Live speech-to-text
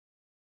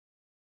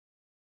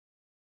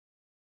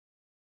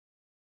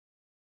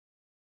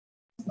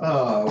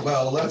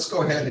Well, let's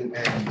go ahead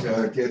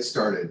and get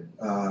started.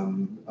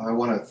 I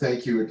want to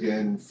thank you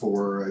again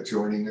for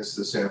joining us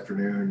this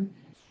afternoon.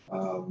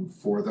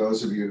 For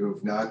those of you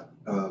who've not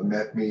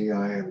met me,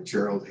 I am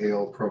Gerald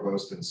Hale,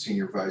 Provost and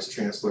Senior Vice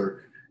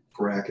Chancellor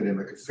for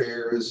Academic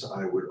Affairs.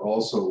 I would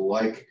also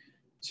like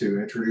to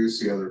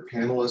introduce the other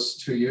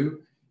panelists to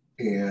you.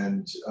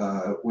 And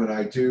when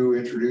I do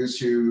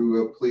introduce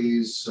you,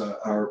 please,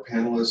 our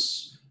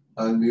panelists,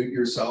 unmute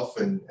yourself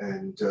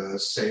and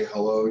say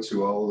hello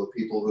to all the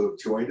people who have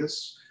joined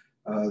us.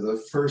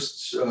 The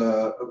first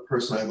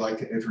person I'd like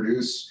to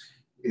introduce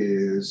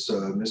is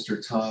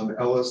Mr. Tom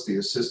Ellis, the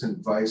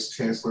Assistant Vice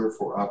Chancellor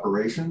for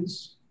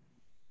Operations.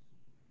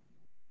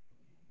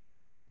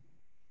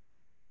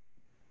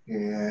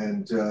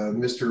 And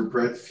Mr.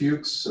 Brett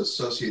Fuchs,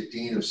 Associate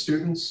Dean of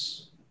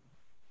Students.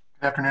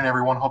 Good afternoon,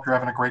 everyone. Hope you're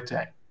having a great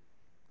day.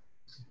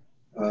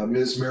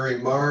 Ms. Mary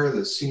Marr,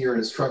 the Senior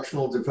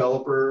Instructional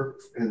Developer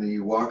in the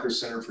Walker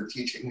Center for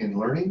Teaching and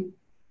Learning.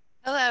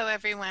 Hello,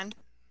 everyone.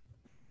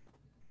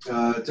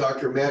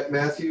 Dr. Matt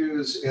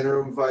Matthews,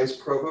 Interim Vice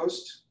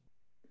Provost.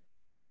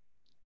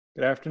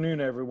 Good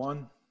afternoon,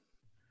 everyone.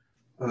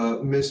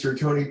 Mr.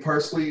 Tony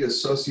Parsley,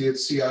 Associate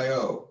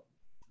CIO.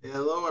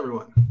 Hello,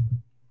 everyone.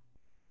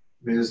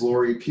 Ms.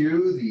 Lori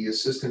Pugh, the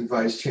Assistant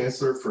Vice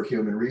Chancellor for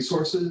Human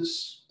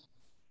Resources.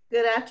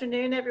 Good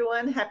afternoon,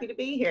 everyone. Happy to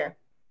be here.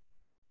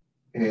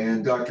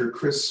 And Dr.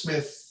 Chris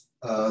Smith,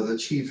 the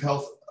Chief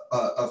Health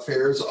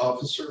Affairs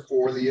Officer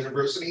for the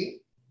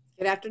university.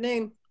 Good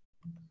afternoon.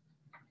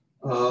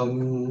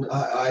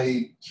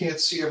 I can't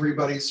see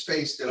everybody's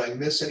face. Did I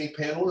miss any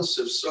panelists?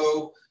 If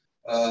so,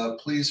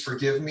 please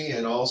forgive me,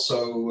 and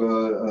also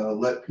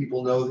let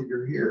people know that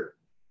you're here.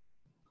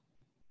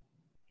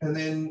 And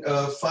then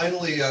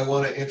finally, I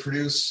want to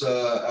introduce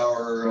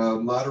our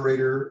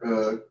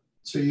moderator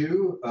to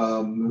you,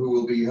 who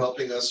will be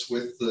helping us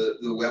with the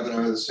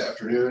webinar this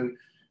afternoon.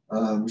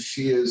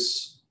 She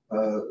is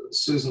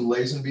Susan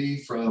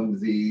Lazenby from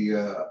the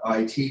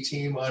IT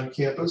team on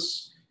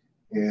campus.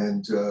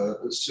 And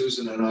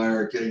Susan and I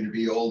are getting to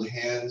be old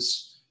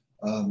hands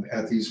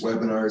at these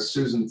webinars.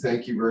 Susan,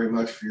 thank you very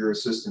much for your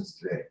assistance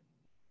today.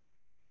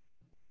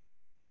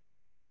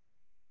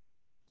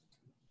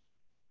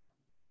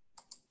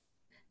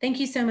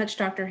 Thank you so much,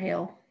 Dr.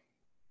 Hale.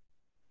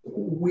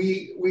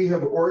 We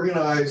have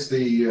organized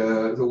the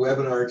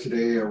webinar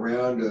today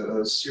around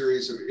a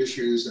series of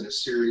issues and a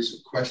series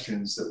of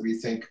questions that we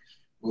think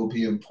will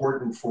be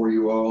important for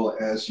you all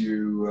as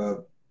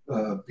you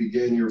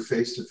begin your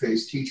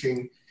face-to-face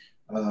teaching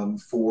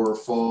for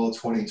fall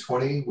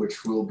 2020,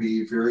 which will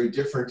be very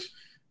different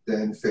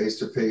than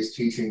face-to-face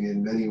teaching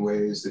in many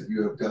ways that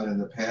you have done in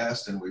the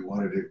past, and we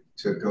wanted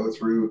to go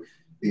through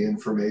the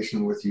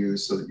information with you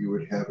so that you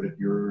would have it at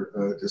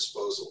your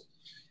disposal.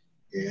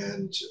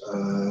 And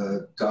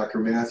Dr.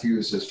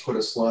 Matthews has put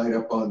a slide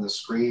up on the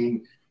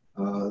screen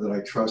that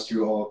I trust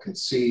you all can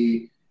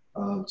see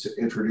to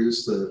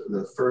introduce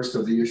the first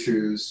of the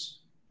issues.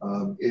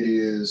 It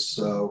is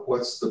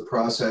what's the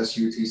process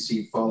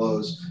UTC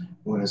follows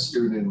when a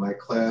student in my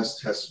class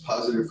tests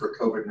positive for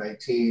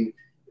COVID-19,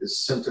 is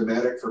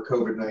symptomatic for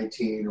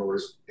COVID-19, or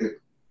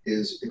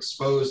is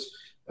exposed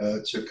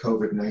to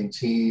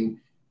COVID-19.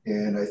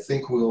 And I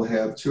think we'll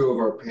have two of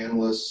our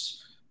panelists,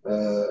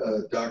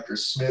 Dr.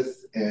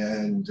 Smith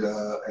and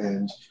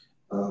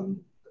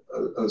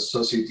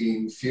Associate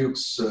Dean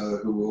Fuchs,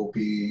 who will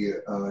be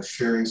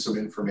sharing some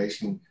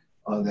information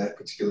on that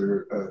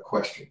particular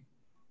question.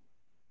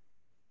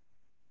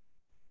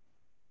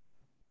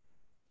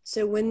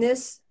 So when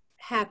this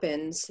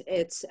happens,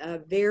 it's a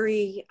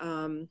very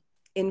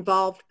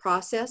involved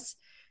process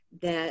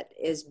that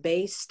is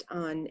based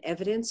on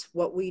evidence.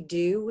 What we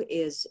do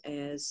is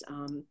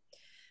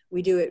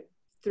we do it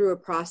through a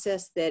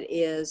process that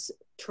is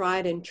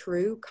tried and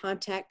true.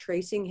 Contact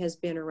tracing has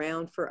been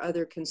around for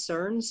other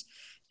concerns.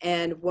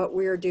 And what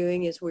we're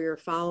doing is we are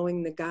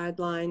following the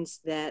guidelines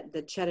that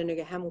the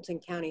Chattanooga-Hamilton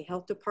County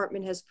Health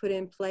Department has put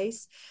in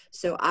place.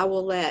 So I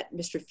will let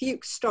Mr.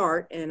 Fuchs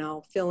start, and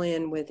I'll fill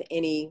in with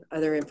any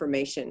other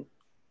information.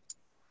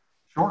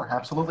 Sure,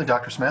 absolutely,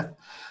 Dr. Smith.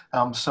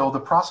 So the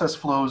process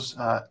flows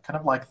kind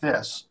of like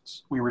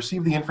this. We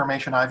receive the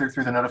information either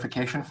through the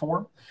notification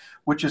form,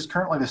 which is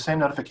currently the same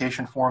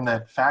notification form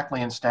that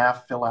faculty and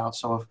staff fill out.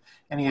 So if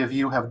any of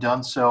you have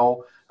done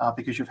so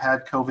because you've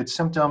had COVID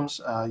symptoms,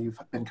 you've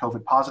been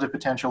COVID positive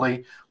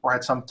potentially, or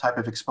had some type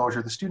of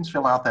exposure, the students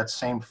fill out that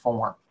same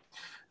form.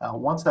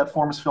 Once that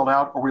form is filled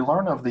out, or we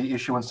learn of the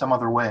issue in some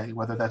other way,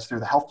 whether that's through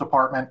the health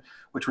department,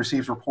 which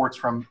receives reports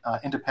from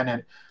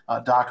independent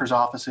doctors'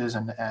 offices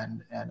and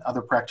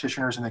other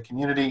practitioners in the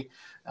community,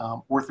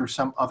 or through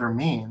some other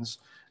means,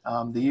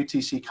 the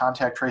UTC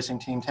contact tracing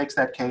team takes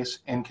that case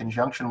in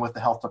conjunction with the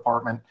health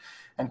department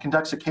and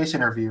conducts a case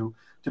interview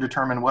to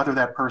determine whether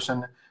that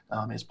person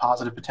is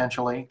positive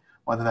potentially,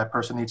 whether that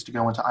person needs to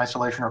go into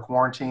isolation or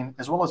quarantine,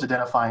 as well as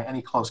identifying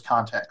any close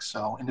contacts,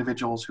 so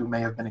individuals who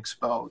may have been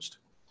exposed.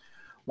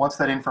 Once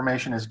that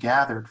information is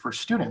gathered, for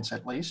students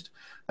at least,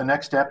 the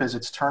next step is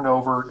it's turned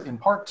over in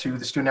part to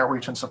the student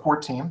outreach and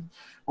support team,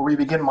 where we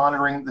begin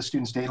monitoring the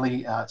students'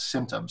 daily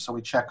symptoms. So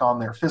we check on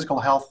their physical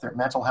health, their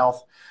mental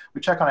health.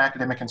 We check on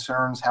academic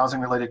concerns,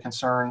 housing-related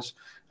concerns,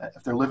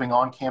 if they're living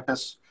on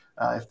campus,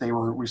 if they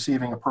were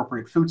receiving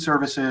appropriate food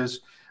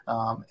services,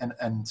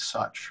 and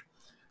such.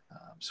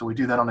 So we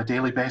do that on a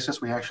daily basis.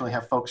 We actually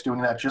have folks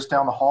doing that just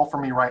down the hall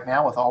from me right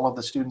now with all of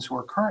the students who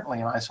are currently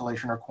in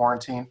isolation or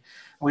quarantine. And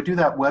we do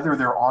that whether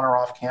they're on or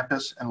off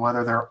campus and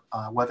whether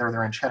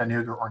they're in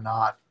Chattanooga or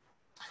not.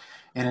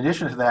 In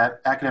addition to that,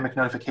 academic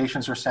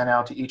notifications are sent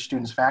out to each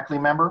student's faculty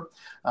member,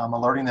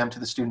 alerting them to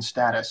the student's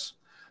status.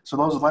 So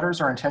those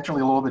letters are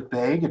intentionally a little bit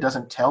vague. It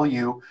doesn't tell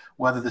you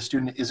whether the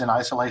student is in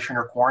isolation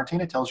or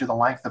quarantine. It tells you the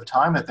length of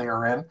time that they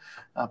are in,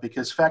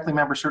 because faculty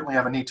members certainly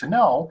have a need to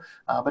know,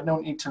 but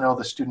don't need to know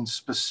the student's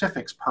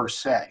specifics per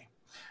se.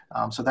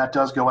 So that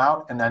does go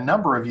out, and a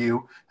number of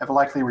you have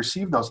likely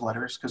received those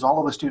letters, because all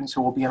of the students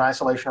who will be in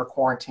isolation or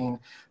quarantine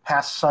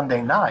past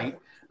Sunday night,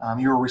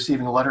 you are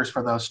receiving letters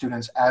for those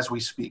students as we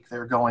speak.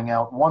 They're going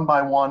out one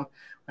by one.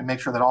 We make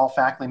sure that all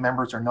faculty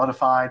members are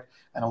notified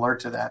and alert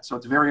to that. So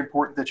it's very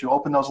important that you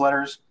open those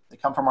letters. They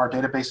come from our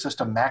database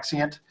system,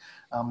 Maxient.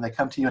 They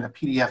come to you in a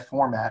PDF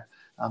format,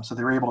 so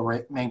they're able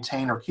to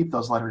maintain or keep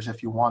those letters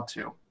if you want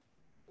to.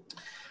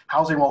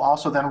 Housing will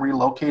also then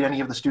relocate any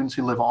of the students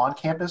who live on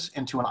campus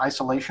into an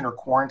isolation or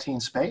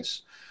quarantine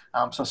space.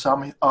 So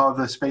some of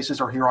the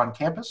spaces are here on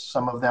campus.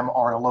 Some of them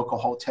are a local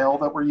hotel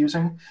that we're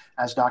using,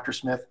 as Dr.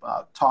 Smith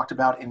talked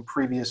about in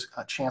previous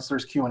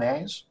Chancellor's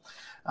Q&As.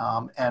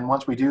 And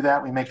once we do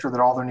that, we make sure that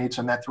all their needs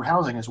are met through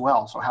housing as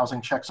well. So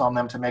housing checks on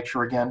them to make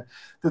sure, again,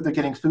 that they're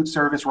getting food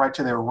service right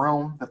to their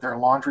room, that their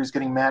laundry is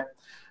getting met.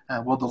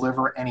 We'll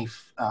deliver any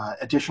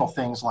additional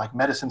things like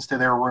medicines to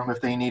their room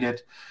if they need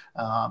it.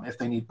 If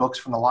they need books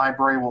from the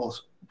library,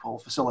 we'll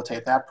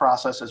facilitate that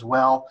process as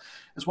well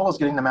as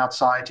getting them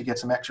outside to get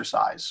some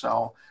exercise.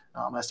 So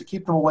as to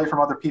keep them away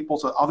from other people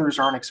so others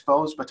aren't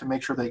exposed, but to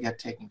make sure they get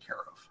taken care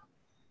of.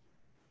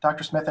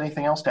 Dr. Smith,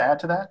 anything else to add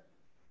to that?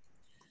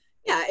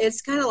 Yeah,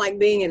 it's kind of like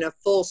being in a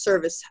full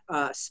service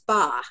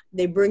spa.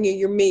 They bring you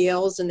your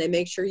meals and they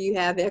make sure you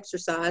have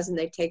exercise and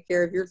they take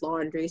care of your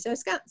laundry. So it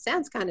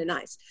sounds kind of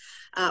nice.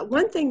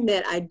 One thing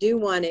that I do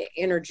want to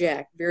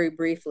interject very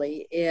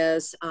briefly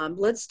is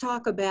let's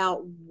talk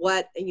about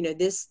what,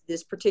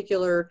 this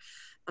particular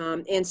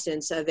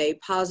instance of a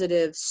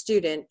positive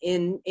student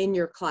in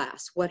your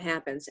class. What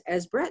happens?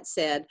 As Brett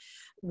said,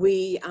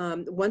 we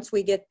once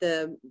we get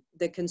the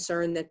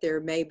concern that there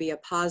may be a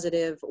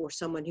positive or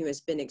someone who has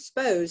been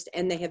exposed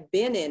and they have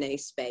been in a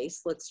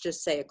space, let's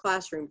just say a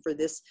classroom for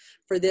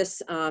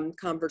this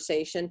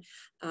conversation,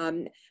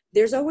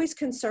 there's always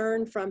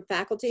concern from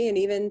faculty and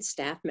even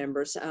staff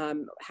members.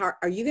 How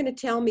are you going to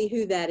tell me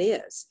who that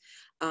is?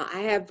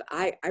 I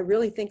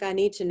really think I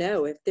need to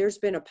know if there's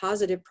been a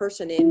positive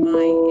person in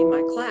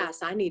my class.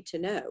 I need to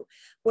know.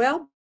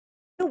 Well,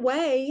 in a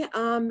way,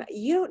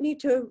 you don't need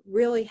to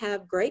really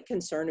have great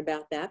concern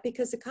about that,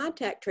 because the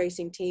contact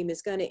tracing team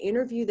is going to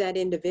interview that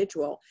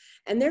individual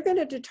and they're going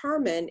to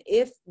determine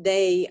if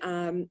they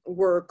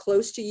were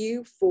close to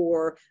you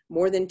for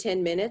more than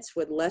 10 minutes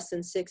with less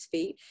than 6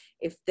 feet,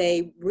 if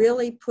they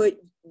really put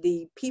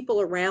the people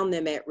around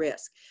them at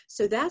risk.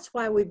 So that's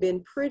why we've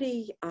been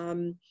pretty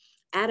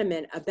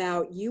adamant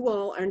about you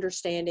all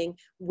understanding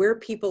where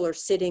people are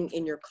sitting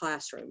in your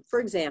classroom. For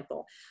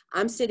example,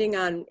 I'm sitting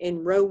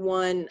in row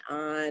 1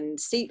 on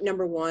seat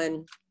number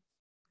 1.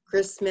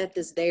 Chris Smith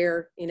is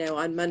there,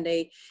 on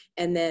Monday,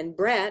 and then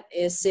Brett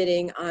is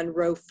sitting on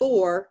row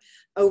 4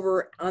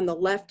 over on the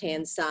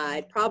left-hand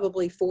side,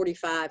 probably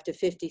 45 to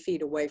 50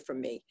 feet away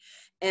from me.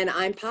 And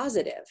I'm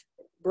positive.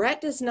 Brett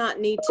does not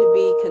need to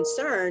be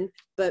concerned,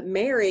 but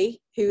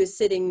Mary, who is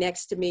sitting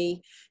next to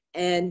me,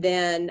 and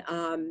then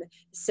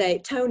say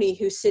Tony,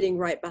 who's sitting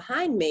right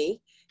behind me,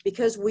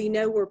 because we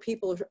know where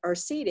people are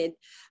seated,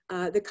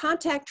 the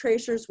contact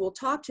tracers will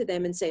talk to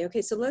them and say,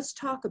 okay, so let's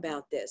talk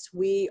about this.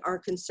 We are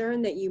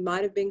concerned that you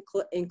might have been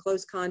in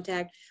close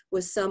contact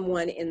with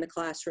someone in the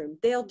classroom.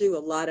 They'll do a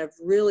lot of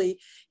really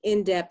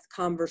in-depth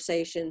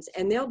conversations,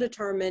 and they'll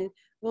determine,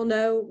 well,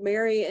 no,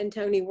 Mary and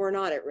Tony were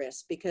not at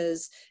risk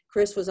because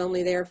Chris was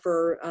only there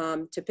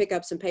to pick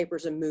up some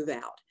papers and move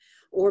out.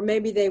 Or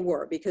maybe they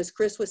were, because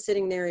Chris was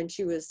sitting there and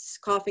she was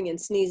coughing and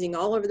sneezing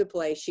all over the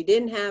place. She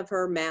didn't have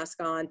her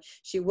mask on.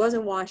 She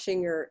wasn't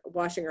washing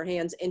her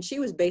hands, and she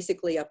was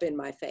basically up in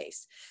my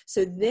face.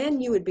 So then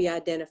you would be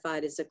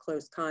identified as a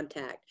close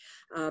contact.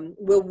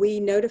 Will we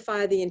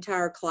notify the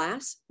entire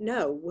class?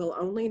 No, we'll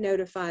only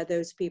notify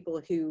those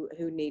people who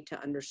need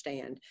to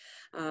understand.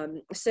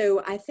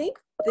 So I think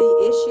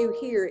the issue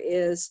here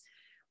is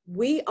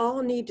we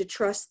all need to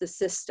trust the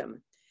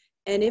system.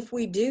 And if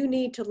we do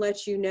need to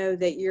let you know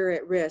that you're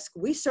at risk,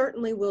 we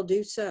certainly will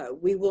do so.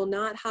 We will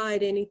not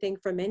hide anything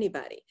from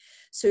anybody.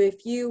 So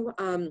if you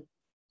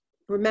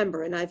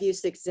remember, and I've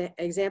used this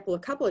example a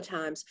couple of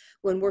times,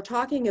 when we're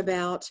talking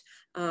about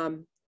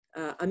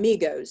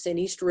Amigos in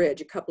East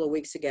Ridge a couple of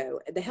weeks ago,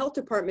 the health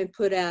department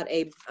put out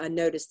a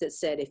notice that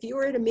said, if you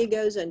were at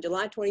Amigos on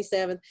July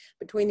 27th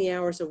between the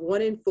hours of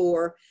 1 and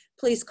 4,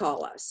 please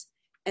call us.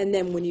 And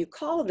then when you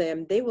call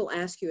them, they will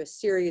ask you a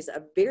series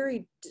of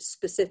very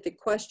specific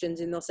questions,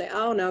 and they'll say,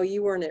 oh, no,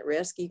 you weren't at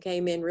risk. You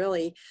came in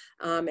really,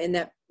 and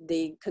that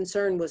the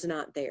concern was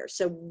not there.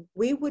 So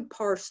we would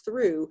parse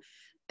through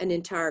an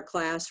entire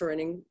class or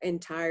an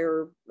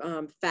entire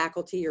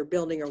faculty or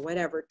building or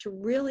whatever to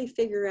really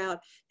figure out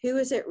who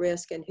is at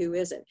risk and who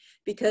isn't.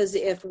 Because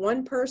if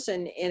one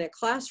person in a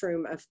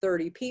classroom of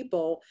 30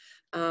 people,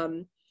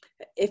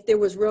 if there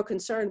was real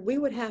concern, we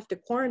would have to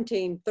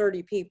quarantine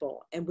 30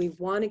 people, and we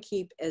want to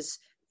keep as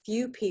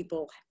few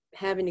people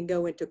having to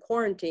go into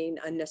quarantine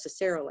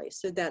unnecessarily.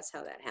 So that's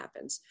how that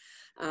happens.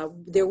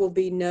 There will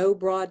be no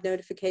broad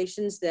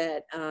notifications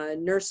that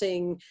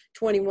nursing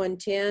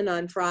 2110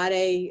 on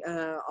Friday,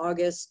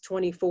 August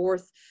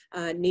 24th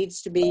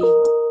needs to be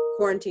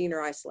quarantined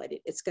or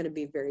isolated. It's going to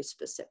be very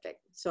specific.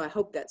 So I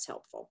hope that's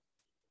helpful.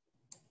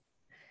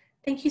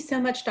 Thank you so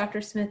much,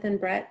 Dr. Smith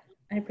and Brett.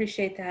 I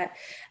appreciate that.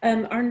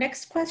 Our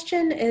next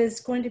question is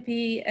going to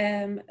be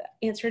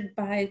answered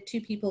by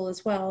two people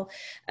as well.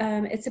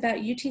 It's about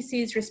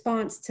UTC's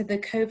response to the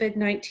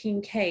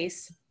COVID-19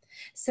 case.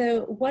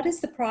 So what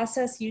is the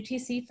process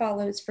UTC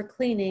follows for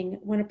cleaning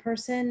when a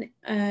person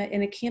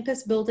in a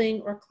campus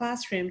building or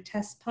classroom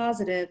tests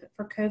positive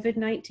for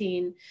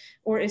COVID-19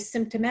 or is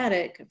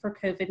symptomatic for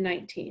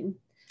COVID-19?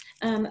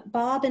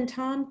 Bob and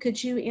Tom,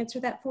 could you answer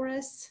that for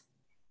us?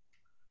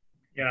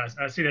 Yeah,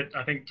 I see that.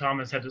 I think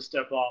Thomas had to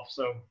step off.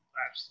 So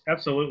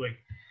absolutely.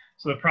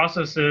 So the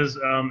process is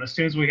as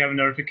soon as we have a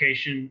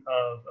notification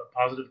of a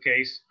positive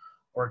case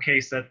or a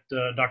case that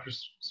Dr.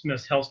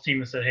 Smith's health team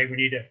has said, hey, we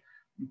need to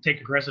take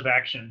aggressive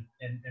action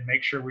and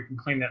make sure we can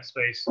clean that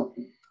space.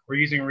 We're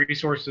using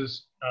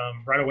resources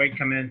right away,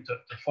 come in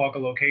to fog a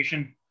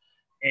location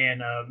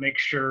and make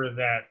sure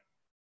that,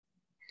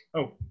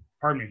 oh,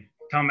 pardon me,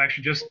 Tom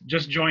actually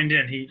just joined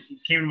in. He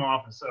came in my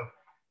office.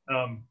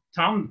 So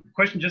Tom,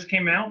 question just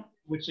came out,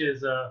 which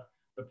is the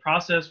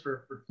process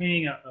for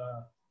cleaning a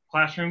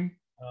classroom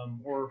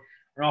or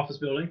an office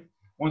building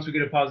once we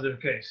get a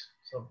positive case.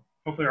 So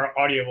hopefully our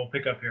audio will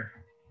pick up here.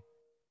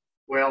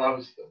 Well, I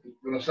was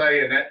going to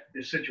say in that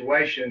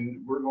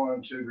situation, we're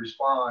going to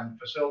respond,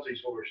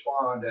 facilities will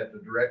respond at the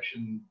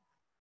direction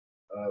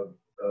of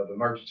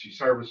emergency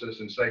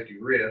services and safety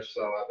risks.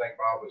 So I think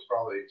Bob was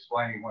probably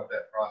explaining what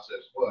that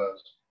process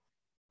was.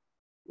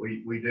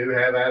 We do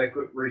have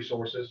adequate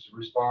resources to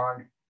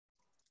respond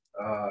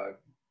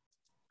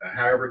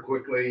however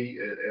quickly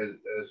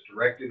as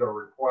directed or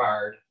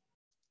required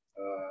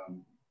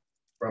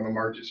from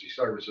emergency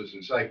services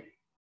and safety.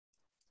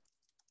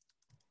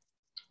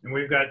 And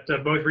we've got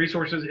both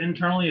resources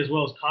internally as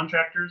well as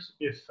contractors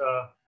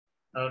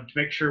to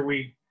make sure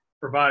we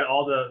provide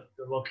all the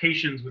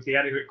locations with the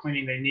adequate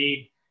cleaning they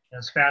need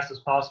as fast as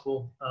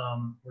possible.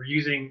 We're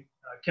using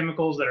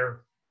chemicals that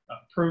are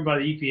approved by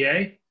the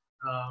EPA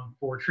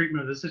for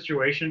treatment of the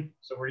situation.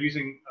 So we're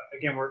using,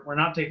 again, we're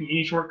not taking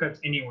any shortcuts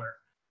anywhere.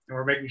 And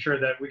we're making sure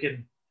that we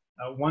can,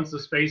 once the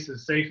space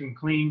is safe and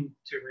clean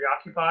to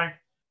reoccupy,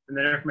 and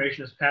that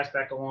information is passed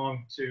back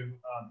along to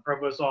the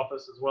provost's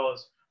office as well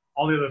as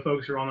all the other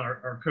folks who are on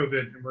our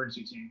COVID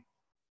emergency team.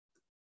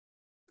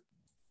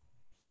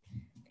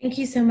 Thank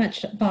you so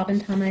much, Bob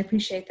and Tom. I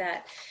appreciate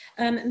that.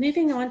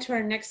 Moving on to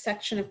our next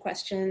section of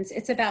questions,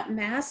 it's about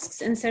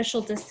masks and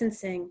social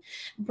distancing.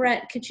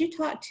 Brett, could you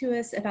talk to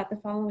us about the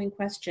following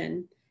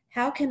question?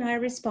 How can I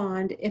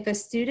respond if a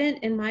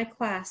student in my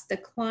class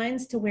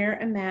declines to wear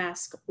a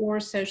mask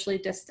or socially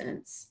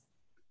distance?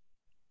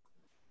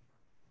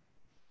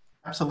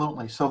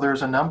 Absolutely. So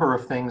there's a number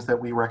of things that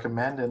we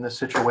recommend in this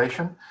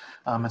situation.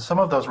 And some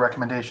of those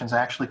recommendations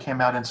actually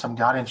came out in some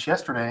guidance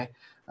yesterday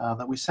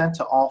that we sent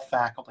to all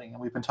faculty. And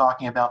we've been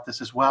talking about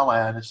this as well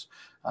as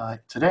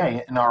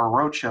today in our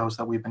roadshows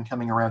that we've been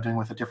coming around doing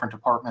with the different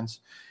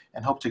departments,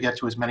 and hope to get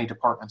to as many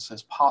departments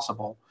as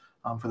possible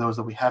for those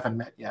that we haven't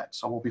met yet.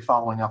 So we'll be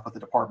following up with the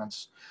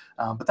departments.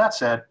 But that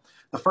said,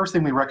 the first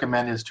thing we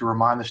recommend is to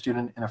remind the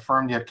student in a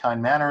firm yet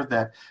kind manner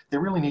that they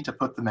really need to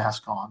put the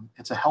mask on.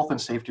 It's a health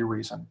and safety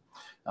reason.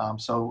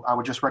 So I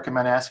would just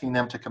recommend asking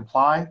them to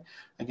comply.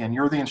 Again,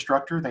 you're the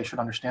instructor. They should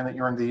understand that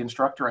you're the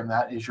instructor and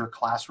that is your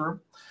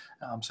classroom.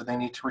 So they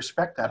need to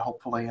respect that,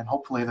 hopefully, and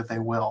hopefully that they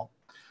will.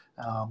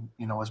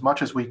 You know, as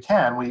much as we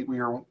can, we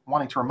are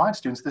wanting to remind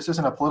students this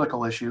isn't a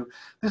political issue.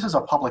 This is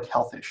a public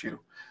health issue.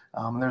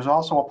 And there's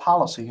also a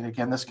policy. And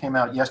again, this came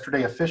out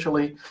yesterday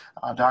officially.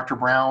 Dr.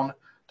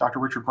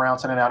 Richard Brown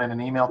sent it out in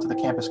an email to the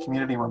campus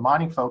community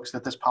reminding folks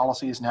that this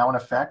policy is now in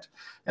effect.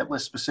 It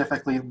lists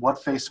specifically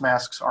what face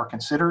masks are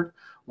considered,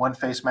 when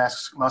face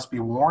masks must be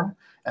worn,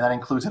 and that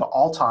includes at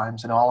all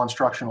times in all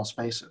instructional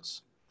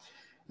spaces.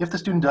 If the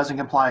student doesn't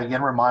comply,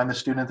 again, remind the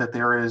student that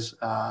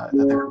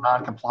they're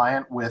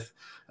non-compliant with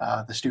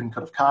the student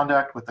code of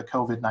conduct, with the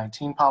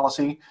COVID-19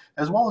 policy,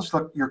 as well as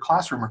your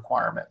classroom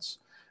requirements.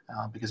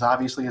 Because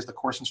obviously as the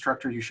course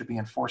instructor, you should be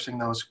enforcing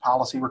those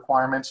policy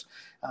requirements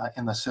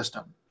in the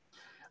system.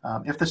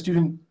 If the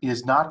student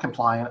is not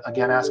compliant,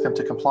 again, ask them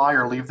to comply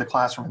or leave the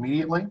classroom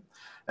immediately.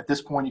 At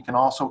this point, you can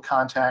also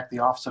contact the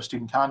Office of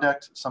Student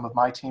Conduct. Some of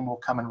my team will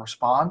come and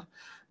respond.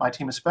 My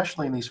team,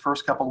 especially in these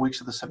first couple of weeks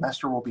of the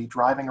semester, will be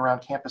driving around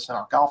campus in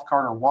our golf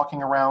cart or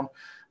walking around.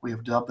 We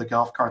have dubbed the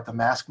golf cart the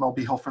mask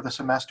mobile for the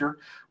semester.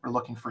 We're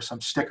looking for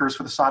some stickers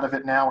for the side of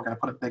it now. We're going to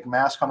put a big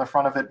mask on the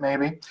front of it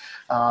maybe.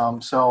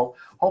 So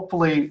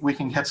hopefully we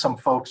can get some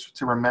folks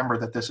to remember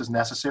that this is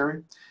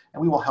necessary,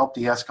 and we will help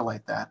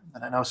de-escalate that.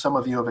 And I know some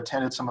of you have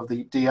attended some of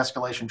the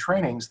de-escalation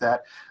trainings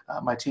that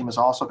my team has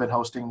also been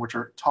hosting, which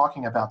are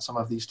talking about some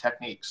of these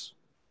techniques.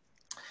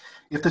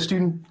 If the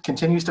student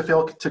continues to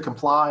fail to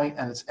comply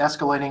and it's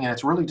escalating and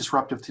it's really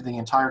disruptive to the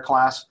entire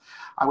class,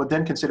 I would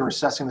then consider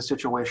assessing the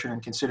situation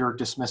and consider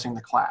dismissing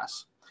the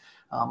class.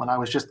 And I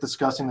was just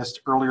discussing this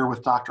earlier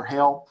with Dr.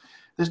 Hale.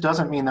 This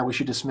doesn't mean that we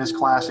should dismiss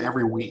class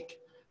every week.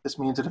 This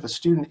means that if a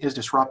student is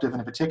disruptive in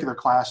a particular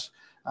class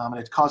and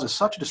it causes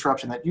such a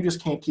disruption that you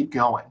just can't keep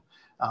going,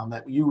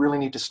 that you really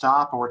need to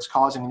stop, or it's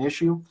causing an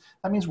issue,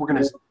 that means we're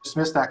going to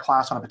dismiss that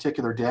class on a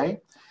particular day.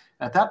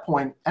 At that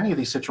point, any of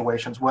these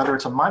situations, whether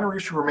it's a minor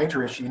issue or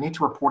major issue, you need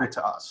to report it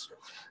to us,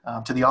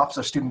 to the Office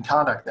of Student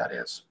Conduct, that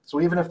is.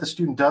 So even if the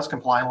student does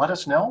comply, let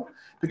us know,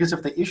 because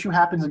if the issue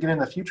happens again in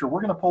the future,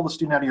 we're going to pull the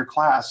student out of your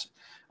class,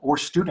 or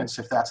students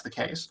if that's the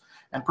case,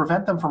 and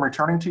prevent them from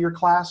returning to your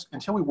class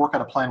until we work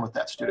out a plan with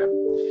that student.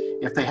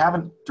 If they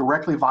haven't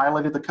directly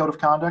violated the code of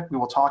conduct, we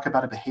will talk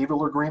about a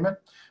behavioral agreement,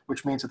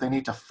 which means that they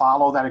need to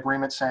follow that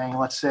agreement saying,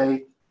 let's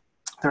say,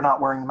 they're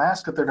not wearing the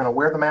mask, that they're going to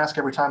wear the mask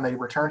every time they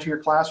return to your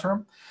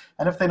classroom.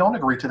 And if they don't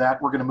agree to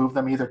that, we're going to move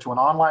them either to an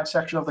online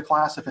section of the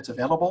class if it's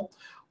available,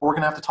 or we're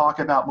going to have to talk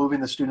about moving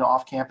the student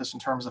off campus in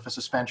terms of a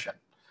suspension.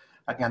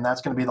 Again,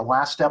 that's going to be the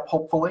last step,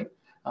 hopefully,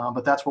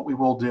 but that's what we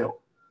will do.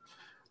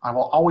 I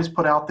will always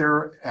put out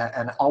there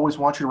and always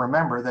want you to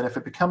remember that if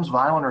it becomes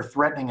violent or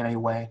threatening in any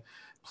way,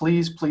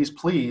 please, please,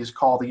 please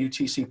call the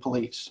UTC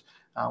police.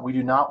 We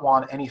do not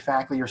want any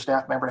faculty or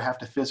staff member to have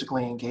to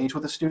physically engage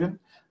with a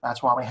student.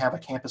 That's why we have a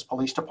campus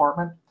police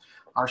department.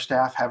 Our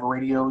staff have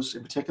radios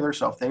in particular,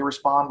 so if they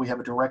respond, we have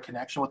a direct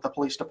connection with the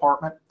police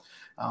department.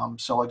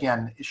 So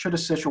again, should a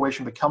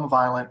situation become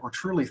violent or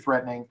truly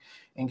threatening,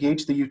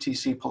 engage the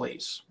UTC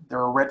police. There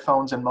are red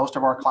phones in most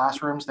of our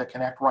classrooms that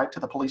connect right to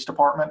the police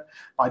department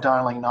by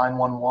dialing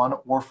 911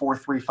 or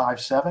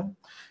 4357.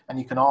 And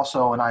you can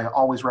also, and I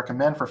always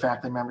recommend for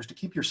faculty members to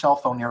keep your cell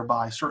phone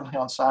nearby, certainly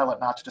on silent,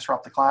 not to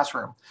disrupt the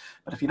classroom.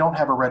 But if you don't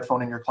have a red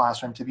phone in your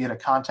classroom, to be able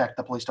to contact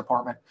the police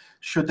department,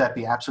 should that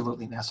be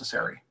absolutely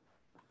necessary.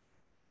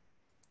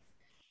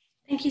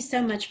 Thank you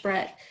so much,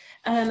 Brett.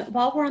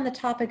 While we're on the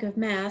topic of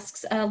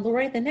masks,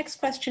 Lori, the next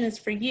question is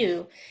for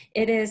you.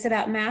 It is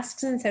about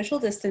masks and social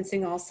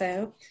distancing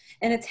also,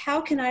 and it's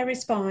how can I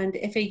respond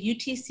if a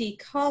UTC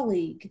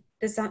colleague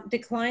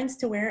declines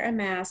to wear a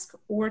mask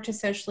or to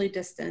socially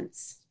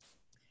distance?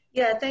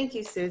 Yeah, thank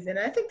you, Susan.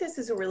 I think this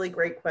is a really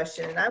great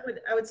question, and I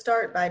would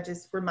start by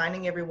just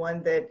reminding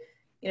everyone that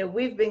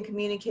we've been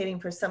communicating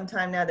for some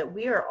time now that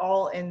we are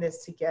all in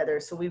this together.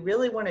 So we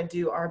really want to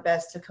do our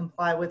best to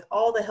comply with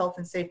all the health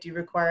and safety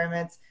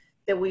requirements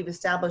that we've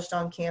established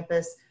on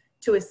campus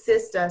to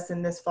assist us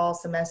in this fall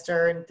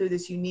semester and through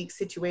this unique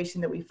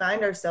situation that we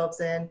find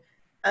ourselves in.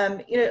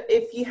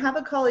 If you have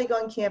a colleague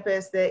on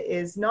campus that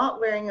is not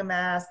wearing a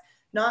mask,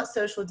 not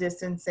social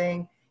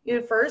distancing,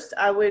 first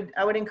I would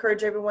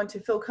encourage everyone to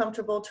feel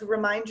comfortable to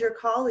remind your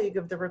colleague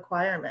of the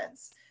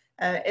requirements.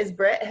 As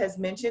Brett has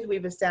mentioned,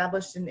 we've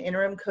established an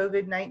interim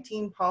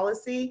COVID-19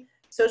 policy.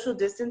 Social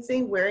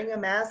distancing, wearing a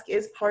mask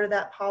is part of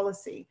that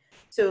policy.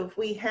 So if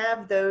we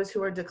have those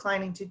who are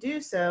declining to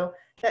do so,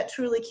 that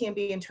truly can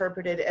be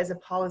interpreted as a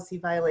policy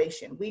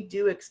violation. We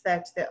do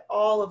expect that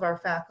all of our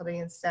faculty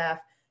and staff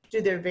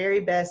do their very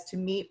best to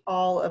meet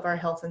all of our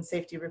health and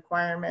safety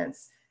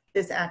requirements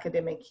this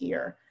academic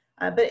year.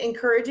 But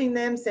encouraging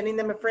them, sending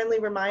them a friendly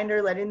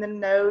reminder, letting them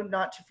know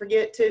not to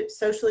forget to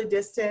socially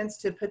distance,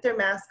 to put their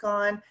mask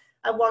on.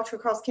 I've walked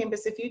across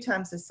campus a few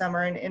times this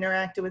summer and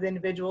interacted with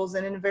individuals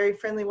and in a very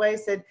friendly way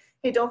said,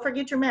 hey, don't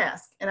forget your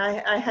mask. And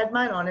I had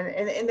mine on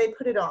and they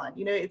put it on.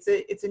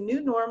 It's a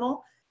new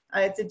normal.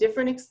 It's a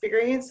different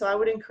experience. So I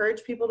would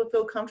encourage people to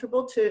feel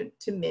comfortable to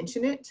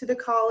mention it to the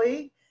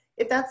colleague.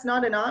 If that's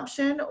not an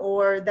option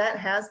or that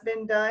has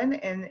been done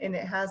and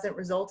it hasn't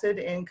resulted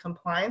in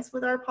compliance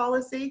with our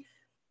policy,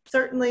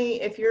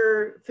 certainly if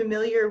you're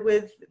familiar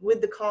with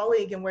the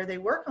colleague and where they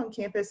work on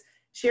campus,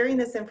 sharing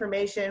this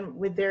information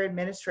with their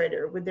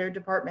administrator, with their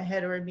department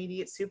head or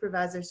immediate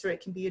supervisor so it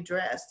can be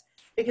addressed,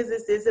 because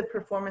this is a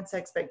performance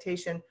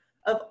expectation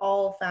of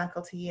all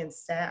faculty and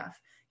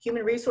staff.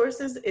 Human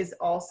Resources is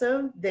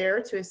also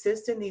there to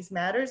assist in these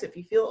matters. If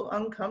you feel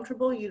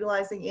uncomfortable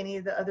utilizing any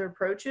of the other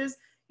approaches,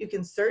 you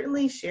can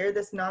certainly share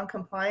this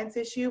non-compliance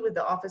issue with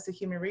the Office of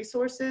Human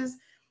Resources.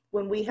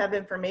 When we have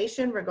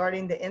information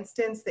regarding the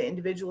instance, the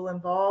individual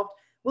involved,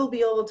 we'll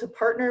be able to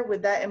partner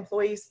with that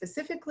employee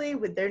specifically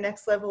with their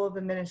next level of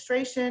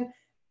administration,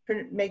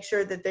 make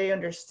sure that they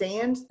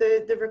understand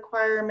the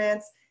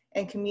requirements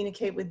and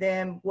communicate with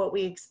them what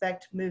we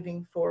expect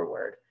moving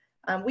forward.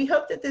 We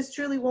hope that this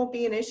truly won't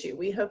be an issue.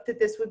 We hope that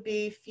this would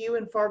be few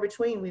and far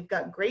between. We've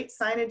got great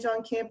signage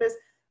on campus,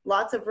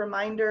 lots of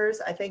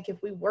reminders. I think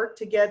if we work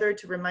together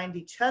to remind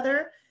each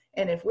other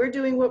And if we're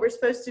doing what we're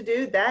supposed to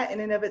do, that in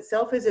and of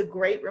itself is a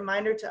great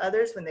reminder to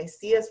others when they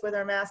see us with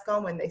our mask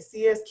on, when they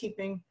see us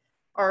keeping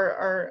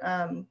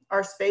our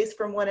space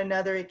from one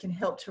another, it can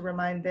help to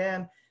remind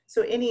them.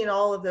 So any and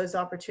all of those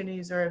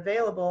opportunities are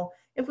available.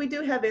 If we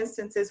do have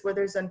instances where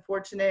there's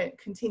unfortunate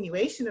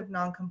continuation of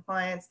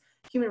noncompliance,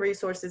 Human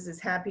Resources is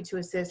happy to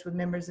assist with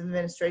members of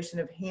administration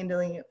of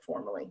handling it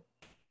formally.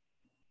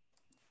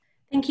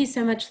 Thank you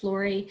so much,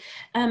 Lori.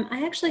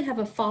 I actually have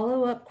a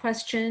follow-up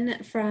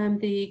question from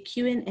the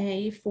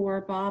Q&A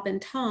for Bob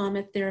and Tom,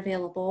 if they're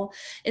available.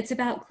 It's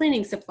about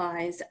cleaning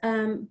supplies.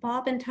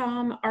 Bob and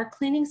Tom, are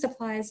cleaning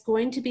supplies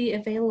going to be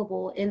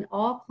available in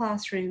all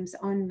classrooms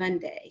on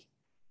Monday?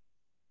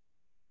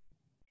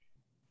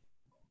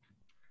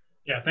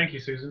 Yeah, thank you,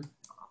 Susan.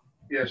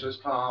 Yes, it's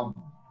Tom.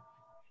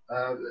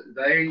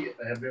 They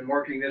have been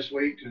working this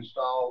week to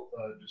install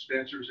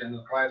dispensers in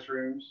the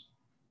classrooms,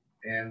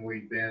 and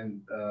we've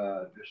been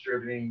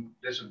distributing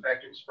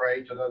disinfectant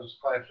spray to those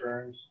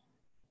classrooms.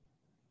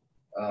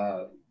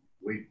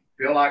 We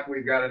feel like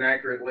we've got an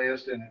accurate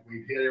list and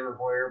we've hit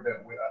everywhere,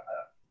 but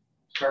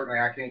certainly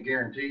I can't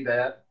guarantee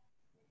that.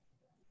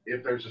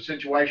 If there's a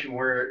situation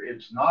where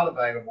it's not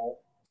available,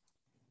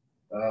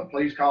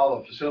 please call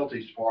the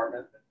facilities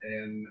department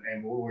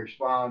and we'll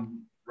respond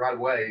right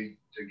away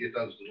to get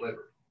those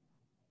delivered.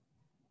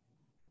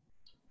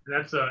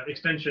 That's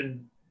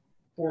extension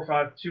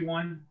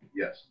 4521?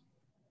 Yes,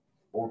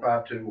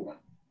 4521.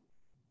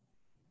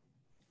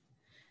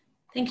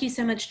 Thank you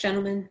so much,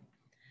 gentlemen.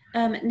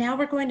 Now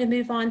we're going to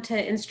move on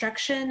to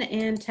instruction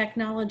and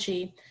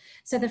technology.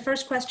 So the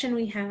first question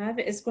we have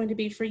is going to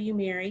be for you,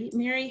 Mary.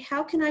 Mary,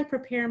 how can I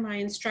prepare my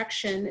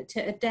instruction to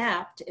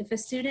adapt if a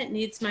student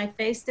needs my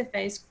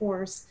face-to-face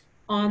course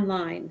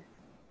online?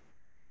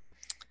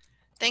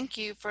 Thank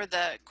you for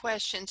the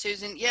question,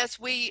 Susan. Yes,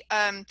 we've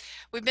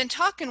been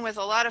talking with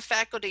a lot of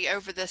faculty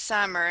over the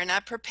summer, and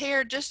I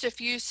prepared just a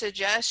few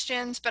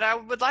suggestions, but I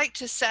would like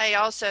to say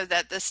also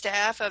that the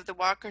staff of the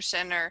Walker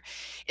Center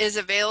is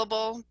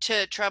available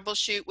to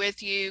troubleshoot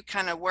with you,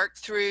 kind of work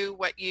through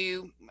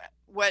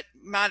what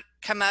might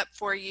come up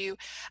for you.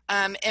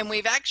 And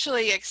we've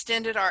actually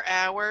extended our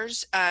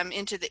hours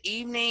into the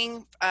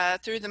evening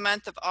through the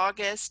month of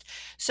August.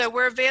 So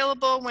we're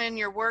available when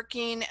you're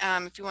working.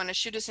 If you want to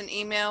shoot us an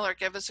email or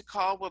give us a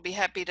call, we'll be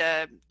happy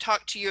to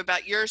talk to you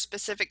about your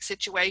specific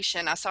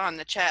situation. I saw in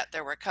the chat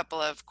there were a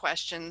couple of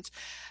questions.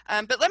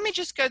 But let me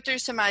just go through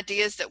some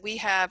ideas that we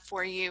have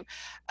for you.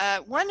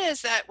 One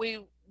is that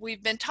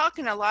we've been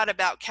talking a lot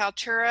about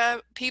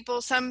Kaltura.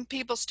 Some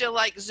people still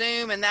like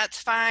Zoom, and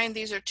that's fine.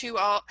 These are two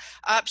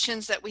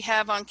options that we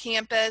have on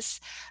campus.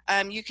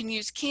 You can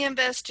use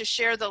Canvas to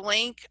share the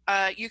link.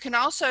 You can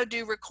also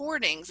do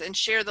recordings and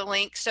share the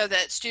link so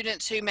that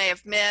students who may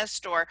have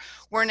missed or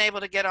weren't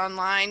able to get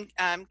online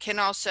can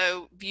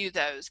also view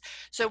those.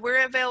 So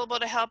we're available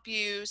to help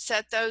you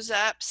set those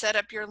up, set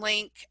up your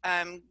link,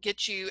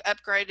 get you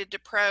upgraded to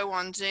Pro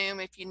on Zoom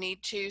if you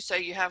need to, so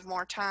you have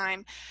more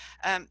time.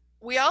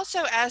 We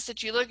also ask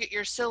that you look at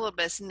your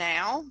syllabus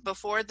now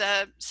before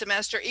the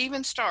semester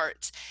even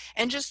starts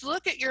and just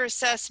look at your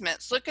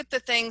assessments, look at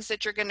the things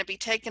that you're going to be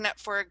taking up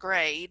for a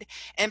grade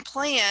and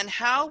plan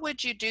how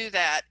would you do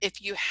that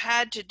if you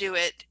had to do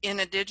it in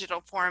a digital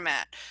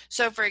format.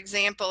 So for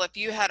example, if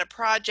you had a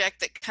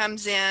project that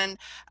comes in,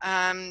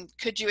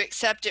 could you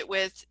accept it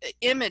with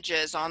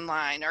images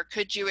online, or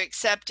could you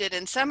accept it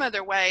in some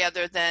other way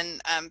other than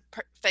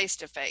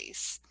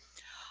face-to-face?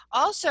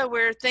 Also,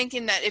 we're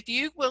thinking that if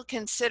you will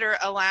consider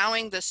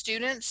allowing the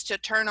students to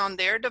turn on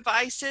their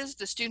devices,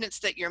 the students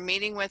that you're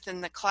meeting with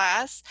in the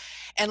class,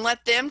 and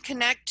let them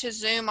connect to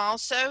Zoom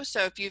also.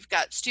 So if you've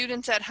got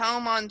students at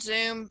home on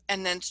Zoom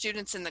and then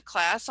students in the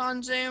class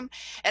on Zoom,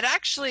 it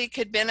actually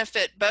could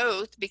benefit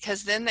both,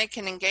 because then they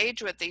can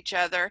engage with each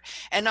other.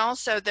 And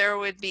also there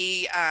would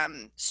be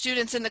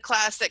students in the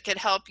class that could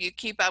help you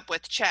keep up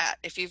with chat.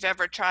 If you've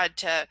ever tried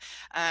to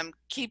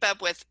keep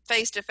up with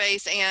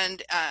face-to-face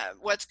and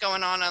what's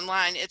going on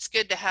online, it's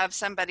good to have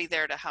somebody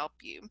there to help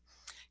you.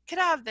 Could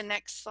I have the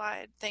next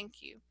slide?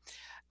 Thank you.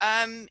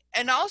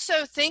 And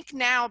also think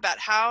now about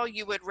how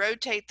you would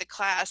rotate the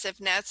class if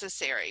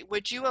necessary.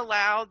 Would you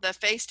allow the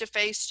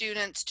face-to-face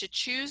students to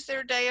choose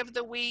their day of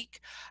the week,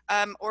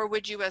 or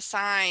would you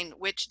assign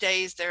which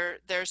days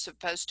they're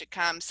supposed to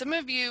come? Some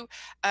of you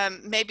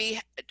maybe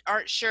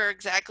aren't sure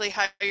exactly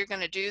how you're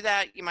going to do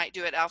that. You might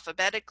do it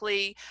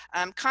alphabetically.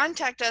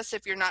 Contact us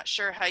if you're not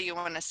sure how you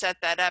want to set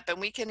that up,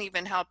 and we can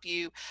even help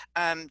you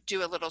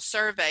do a little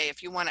survey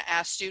if you want to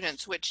ask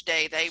students which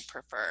day they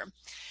prefer.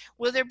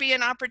 Will there be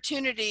an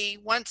opportunity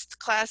once the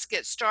class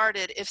gets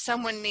started if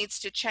someone needs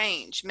to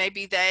change?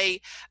 Maybe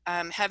they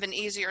have an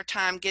easier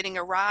time getting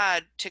a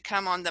ride to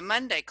come on the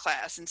Monday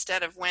class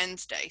instead of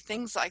Wednesday,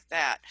 things like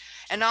that.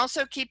 And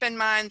also keep in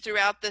mind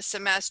throughout the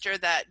semester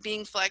that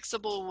being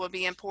flexible will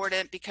be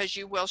important, because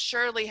you will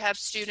surely have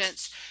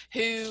students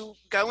who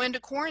go into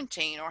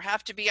quarantine or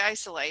have to be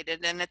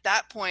isolated. And at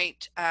that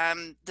point,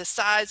 the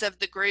size of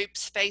the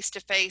groups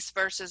face-to-face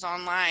versus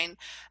online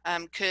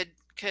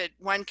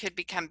one could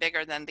become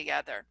bigger than the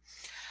other.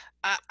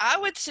 I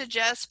would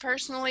suggest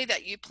personally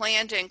that you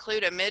plan to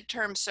include a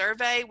midterm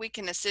survey. We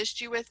can assist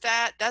you with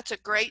that. That's a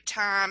great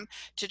time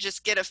to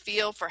just get a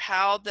feel for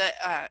how the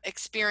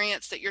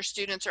experience that your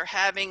students are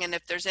having, and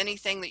if there's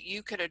anything that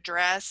you could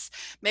address.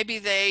 Maybe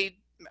they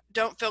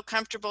don't feel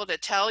comfortable to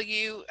tell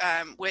you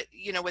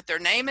with their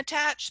name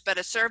attached, but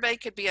a survey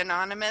could be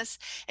anonymous,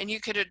 and you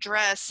could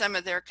address some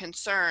of their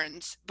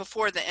concerns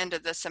before the end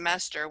of the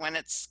semester when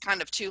it's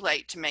kind of too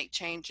late to make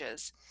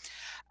changes.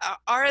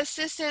 Our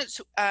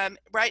assistance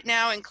right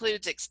now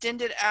includes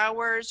extended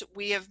hours.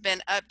 We have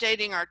been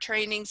updating our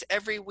trainings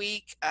every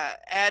week,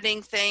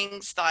 adding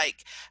things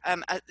like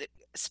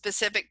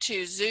specific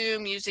to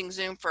Zoom, using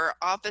Zoom for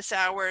office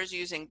hours,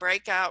 using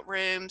breakout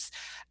rooms.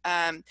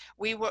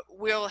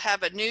 We'll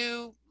have a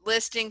new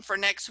listing for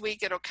next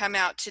week. It'll come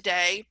out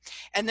today.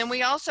 And then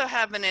we also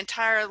have an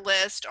entire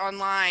list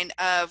online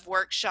of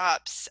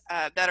workshops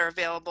that are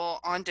available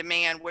on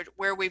demand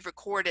where we've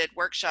recorded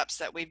workshops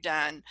that we've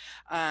done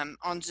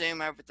on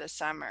Zoom over the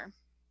summer.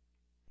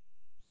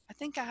 I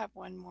think I have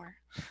one more.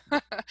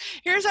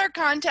 Here's our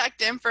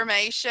contact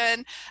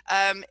information.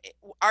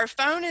 Our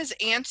phone is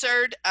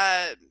answered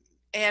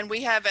and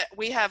we have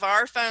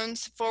our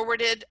phones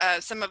forwarded.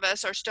 Some of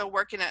us are still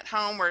working at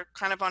home. We're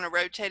kind of on a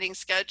rotating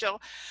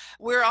schedule.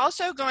 We're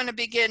also going to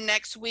begin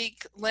next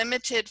week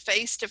limited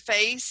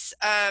face-to-face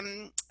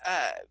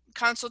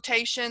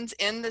consultations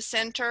in the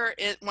center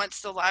once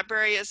the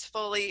library is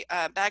fully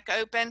back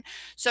open.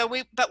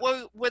 But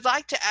we would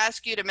like to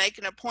ask you to make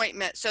an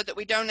appointment so that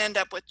we don't end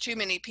up with too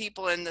many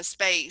people in the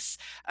space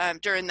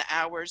during the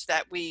hours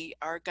that we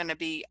are going to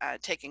be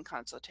taking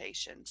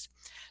consultations.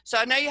 So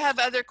I know you have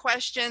other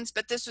questions,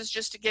 but this was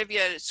just to give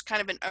you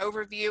kind of an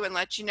overview and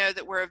let you know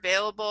that we're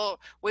available.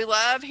 We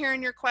love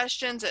hearing your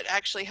questions. It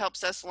actually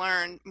helps us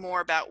learn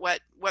more about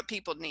what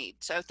people need.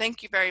 So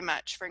thank you very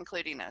much for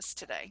including us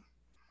today.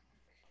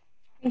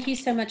 Thank you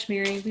so much,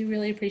 Mary. We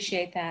really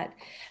appreciate that.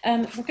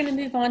 We're going to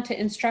move on to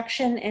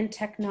instruction and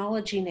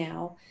technology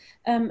now.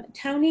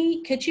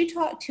 Tony, could you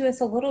talk to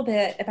us a little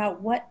bit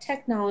about what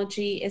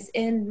technology is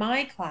in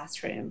my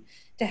classroom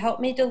to help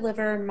me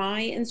deliver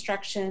my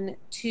instruction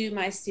to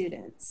my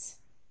students?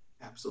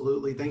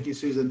 Absolutely. Thank you,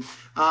 Susan.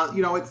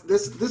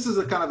 This is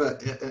a kind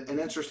of an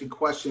interesting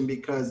question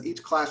because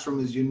each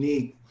classroom is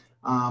unique.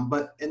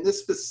 But in this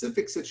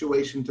specific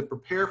situation, to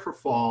prepare for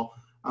fall,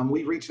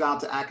 we reached out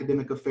to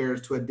Academic Affairs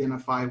to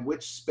identify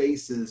which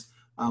spaces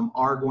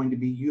are going to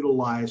be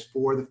utilized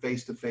for the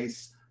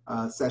face-to-face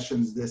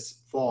sessions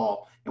this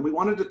fall. And we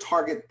wanted to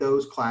target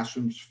those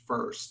classrooms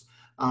first.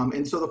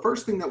 And so the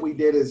first thing that we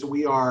did is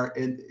we are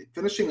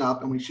finishing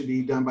up, and we should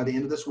be done by the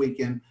end of this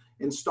weekend,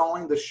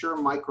 installing the Shure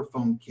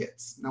microphone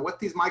kits. Now, what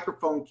these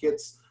microphone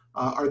kits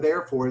are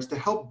there for is to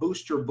help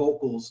boost your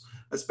vocals,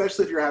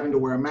 especially if you're having to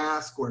wear a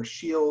mask or a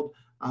shield.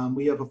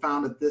 We have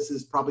found that this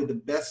is probably the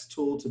best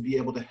tool to be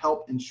able to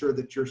help ensure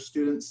that your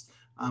students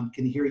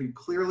can hear you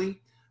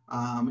clearly.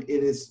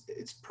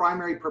 Its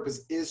primary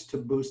purpose is to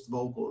boost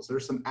vocals.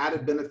 There's some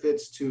added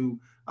benefits to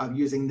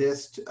using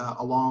this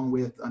along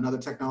with another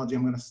technology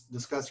I'm going to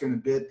discuss here in a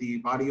bit,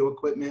 the audio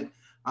equipment.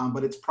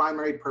 But its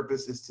primary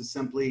purpose is to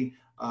simply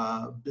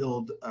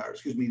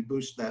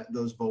boost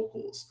those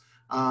vocals.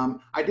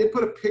 I did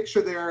put a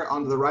picture there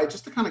on the right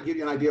just to kind of give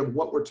you an idea of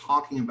what we're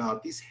talking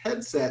about. These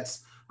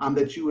headsets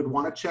that you would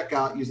want to check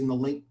out using the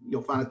link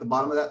you'll find at the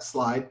bottom of that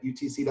slide,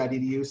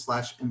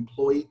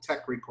 utc.edu/employee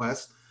tech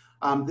request.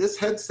 This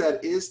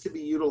headset is to be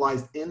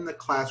utilized in the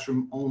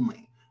classroom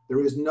only.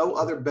 There is no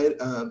other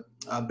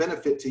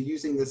benefit to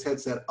using this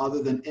headset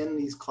other than in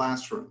these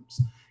classrooms.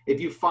 If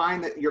you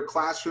find that your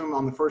classroom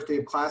on the first day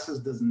of classes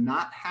does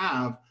not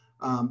have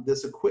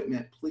this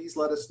equipment, please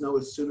let us know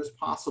as soon as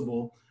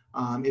possible.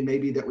 It may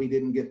be that we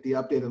didn't get the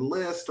updated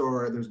list,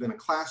 or there's been a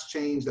class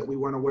change that we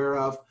weren't aware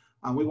of.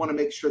 We want to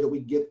make sure that we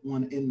get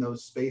one in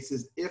those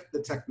spaces if the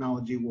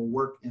technology will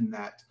work in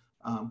that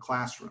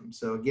classroom.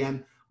 So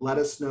again, let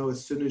us know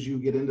as soon as you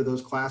get into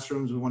those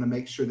classrooms. We want to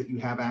make sure that you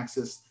have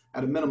access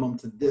at a minimum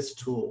to this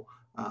tool.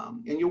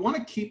 And you'll want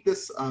to keep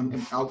this,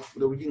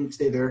 we can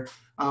stay there.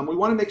 We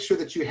want to make sure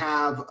that you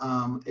have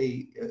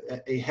a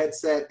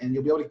headset, and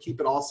you'll be able to keep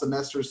it all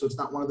semester, so it's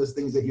not one of those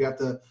things that you have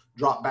to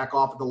drop back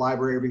off at the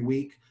library every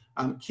week.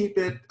 Keep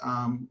it,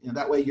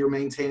 that way you're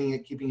maintaining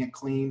it, keeping it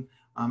clean.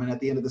 And at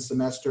the end of the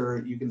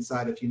semester, you can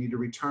decide if you need to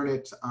return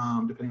it,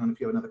 depending on if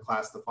you have another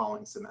class the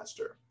following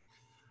semester.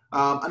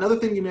 Another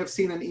thing you may have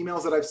seen in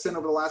emails that I've sent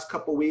over the last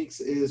couple weeks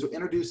is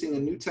introducing a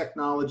new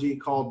technology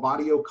called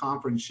Audio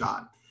Conference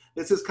Shot.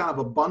 This is kind of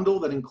a bundle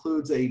that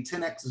includes a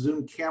 10x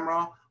zoom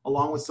camera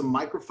along with some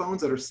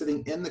microphones that are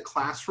sitting in the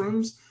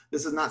classrooms.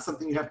 This is not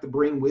something you have to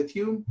bring with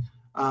you.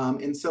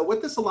 And so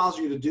what this allows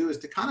you to do is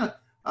to kind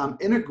of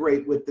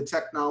integrate with the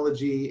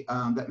technology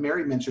that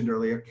Mary mentioned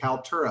earlier,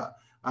 Kaltura.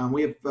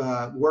 We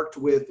have worked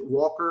with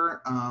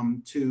Walker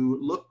to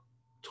look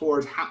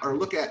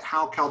at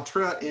how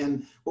Kaltura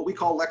and what we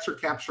call lecture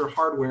capture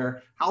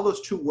hardware, how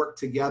those two work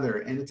together.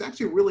 And it's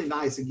actually really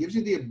nice. It gives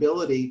you the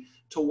ability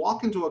to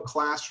walk into a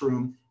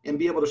classroom and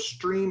be able to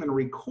stream and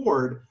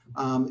record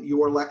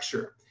your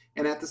lecture.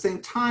 And at the same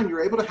time,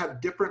 you're able to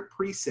have different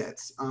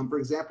presets. For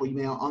example, you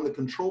may on the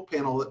control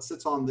panel that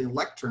sits on the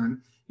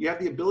lectern, you have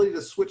the ability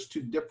to switch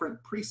to different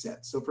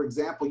presets. So for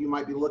example, you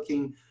might be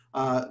looking,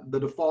 the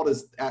default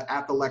is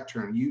at the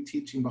lectern, you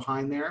teaching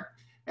behind there.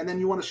 And then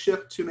you want to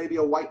shift to maybe a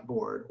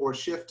whiteboard or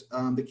shift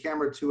the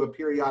camera to a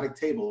periodic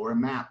table or a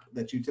map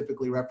that you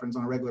typically reference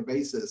on a regular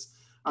basis.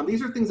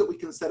 These are things that we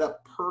can set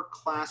up per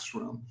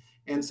classroom.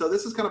 And so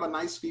this is kind of a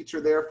nice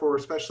feature there for,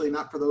 especially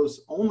not for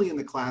those only in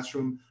the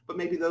classroom, but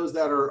maybe those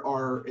that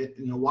are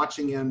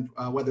watching in,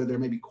 whether they're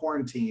maybe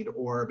quarantined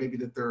or maybe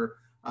that they're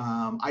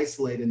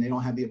isolated and they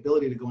don't have the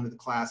ability to go into the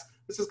class.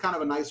 This is kind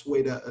of a nice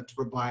way to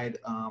provide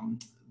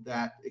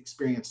that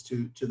experience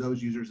to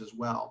those users as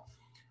well.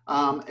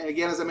 And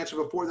again, as I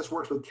mentioned before, this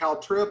works with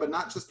Kaltura, but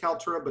not just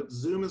Kaltura, but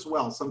Zoom as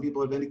well. Some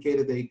people have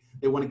indicated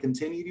they want to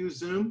continue to use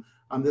Zoom.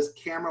 This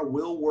camera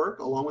will work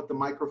along with the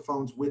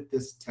microphones with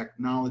this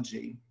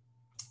technology.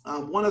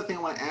 One other thing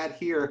I want to add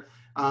here,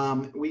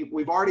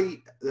 we've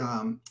already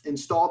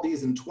installed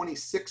these in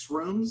 26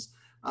 rooms.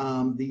 We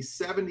have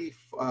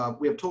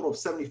a total of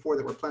 74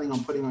 that we're planning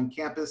on putting on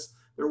campus.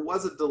 There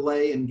was a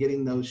delay in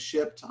getting those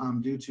shipped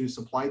due to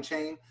supply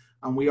chain.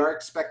 We are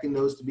expecting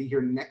those to be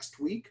here next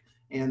week,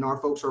 and our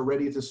folks are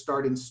ready to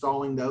start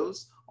installing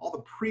those. All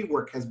the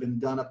pre-work has been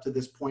done up to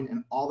this point,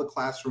 and all the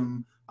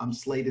classroom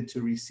slated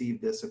to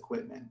receive this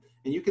equipment.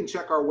 And you can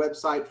check our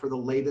website for the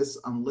latest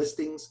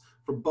listings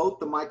for both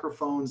the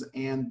microphones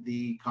and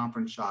the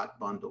conference shot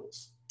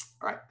bundles.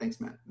 All right, thanks,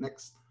 Matt.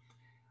 Next.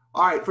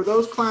 All right, for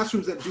those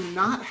classrooms that do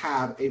not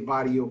have a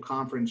video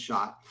conference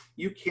shot,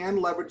 you can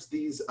leverage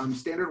these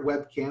standard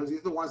webcams. These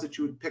are the ones that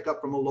you would pick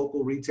up from a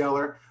local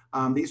retailer.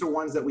 These are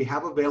ones that we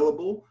have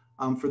available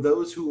for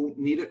those who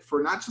need it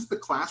for not just the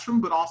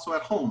classroom, but also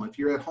at home. If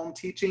you're at home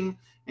teaching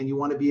and you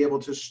want to be able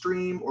to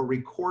stream or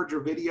record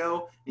your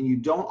video and you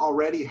don't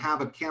already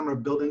have a camera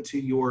built into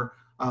your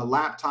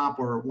laptop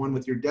or one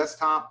with your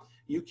desktop,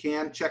 you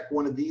can check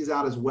one of these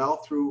out as well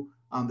through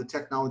the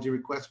technology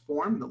request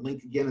form. The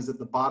link again is at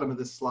the bottom of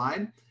this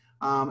slide.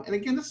 And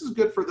again, this is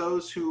good for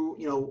those who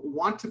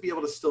want to be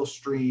able to still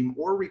stream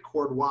or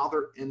record while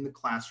they're in the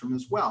classroom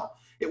as well.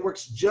 It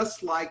works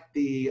just like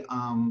the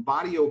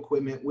audio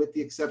equipment, with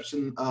the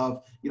exception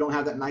of you don't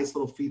have that nice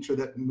little feature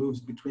that moves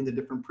between the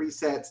different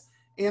presets,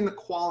 and the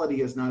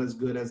quality is not as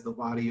good as the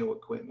audio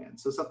equipment.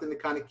 So something to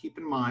kind of keep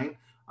in mind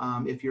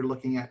if you're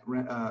looking at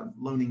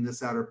loaning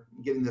this out or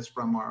getting this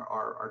from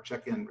our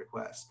check-in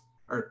request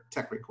or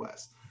tech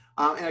request.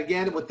 And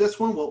again, with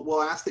this one,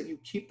 we'll ask that you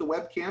keep the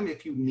webcam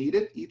if you need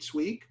it each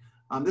week.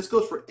 This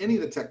goes for any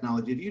of the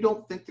technology. If you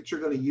don't think that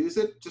you're going to use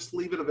it, just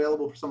leave it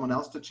available for someone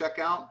else to check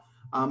out.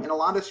 And a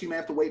lot of this, you may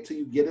have to wait till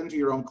you get into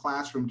your own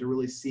classroom to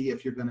really see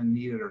if you're going to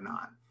need it or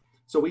not.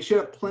 So we should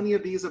have plenty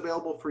of these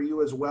available for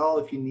you as well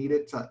if you need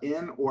it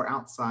in or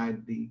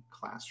outside the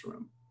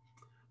classroom.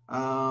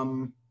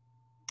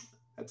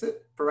 That's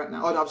it for right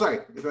now. Oh, no, I'm sorry.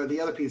 The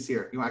other piece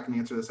here, I can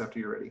answer this after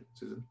you're ready,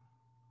 Susan.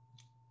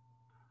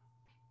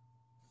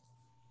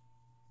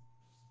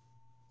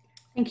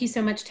 Thank you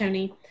so much,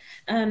 Tony.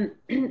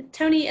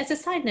 Tony, as a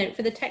side note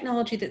for the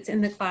technology that's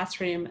in the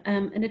classroom,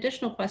 an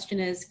additional question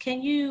is,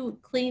 can you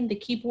clean the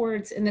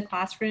keyboards in the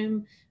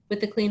classroom with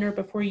the cleaner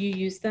before you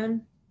use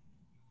them?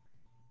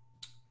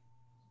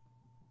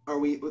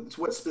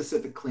 What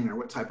specific cleaner?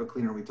 What type of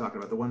cleaner are we talking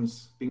about? The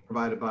ones being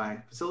provided by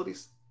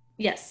facilities?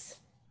 Yes.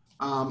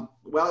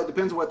 Well, it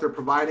depends on what they're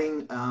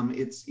providing.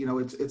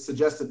 It's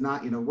suggested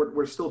not,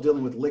 we're still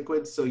dealing with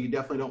liquids, so you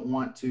definitely don't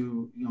want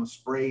to,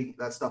 spray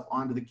that stuff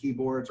onto the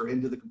keyboards or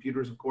into the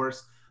computers, of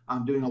course.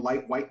 Doing a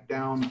light wipe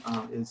down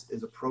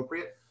is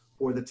appropriate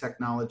for the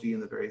technology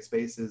in the various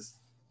spaces.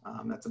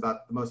 That's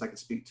about the most I can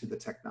speak to the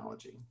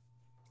technology.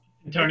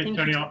 Tony,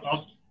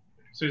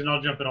 Susan,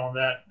 I'll jump in on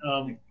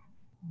that.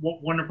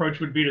 One approach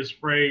would be to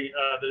spray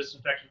the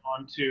disinfectant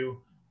onto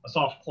a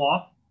soft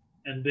cloth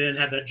and then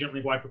have that gently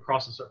wipe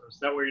across the surface.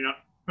 That way you're not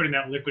putting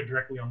that liquid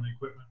directly on the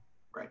equipment.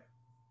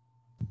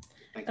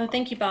 Right.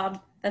 Thank you,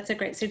 Bob. That's a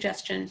great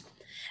suggestion.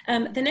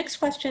 The next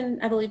question,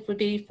 I believe, would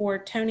be for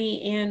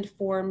Tony and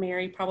for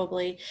Mary,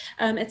 probably.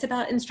 It's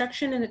about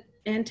instruction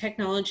and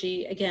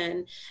technology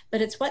again, but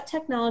it's what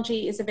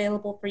technology is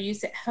available for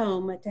use at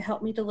home to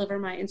help me deliver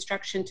my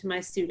instruction to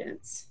my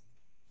students.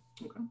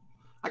 Okay.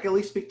 I can at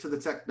least speak to the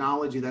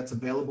technology that's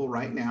available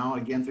right now,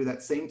 again, through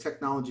that same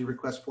technology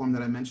request form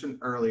that I mentioned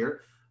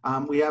earlier.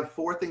 We have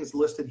 4 things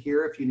listed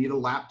here. If you need a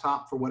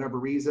laptop for whatever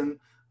reason,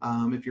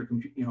 if your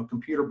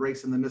computer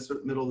breaks in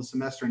the middle of the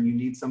semester and you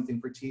need something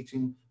for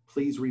teaching,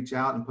 please reach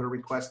out and put a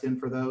request in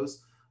for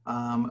those.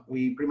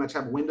 We pretty much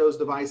have Windows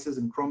devices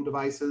and Chrome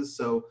devices.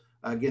 So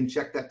again,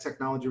 check that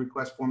technology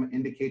request form and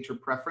indicate your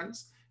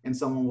preference, and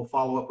someone will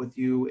follow up with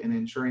you in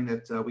ensuring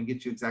that we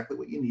get you exactly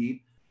what you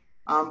need.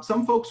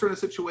 Some folks are in a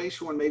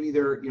situation when maybe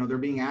they're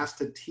being asked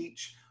to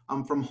teach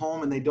from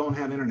home and they don't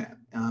have internet.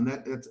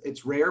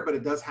 It's rare, but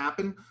it does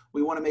happen.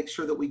 We want to make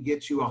sure that we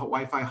get you a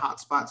Wi-Fi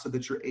hotspot so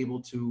that you're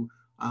able to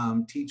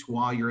teach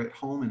while you're at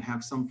home and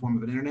have some form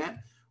of an internet.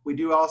 We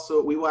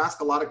will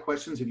ask a lot of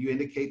questions if you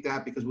indicate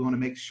that, because we want to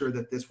make sure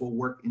that this will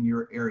work in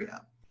your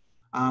area.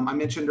 I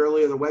mentioned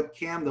earlier the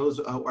webcam. Those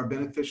are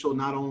beneficial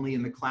not only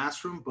in the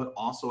classroom, but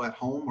also at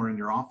home or in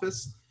your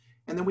office.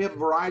 And then we have a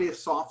variety of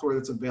software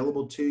that's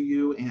available to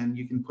you, and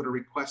you can put a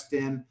request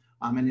in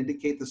and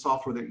indicate the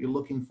software that you're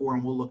looking for,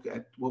 and we'll look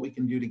at what we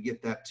can do to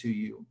get that to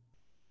you.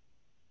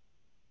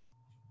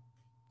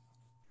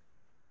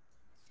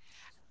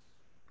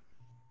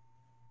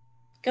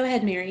 Go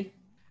ahead, Mary.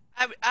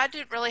 I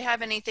didn't really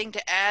have anything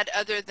to add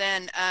other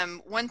than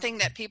one thing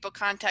that people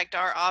contact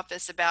our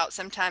office about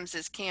sometimes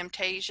is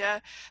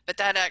Camtasia, but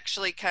that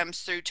actually comes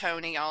through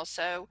Tony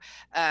also.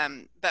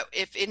 But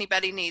if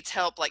anybody needs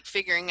help like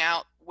figuring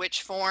out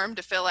which form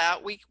to fill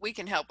out, we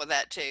can help with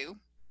that too.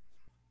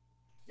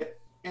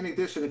 In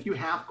addition, if you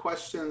have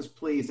questions,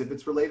 please, if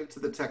it's related to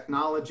the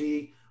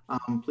technology,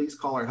 please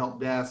call our help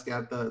desk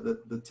at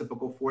the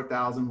typical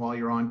 4000 while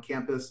you're on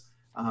campus,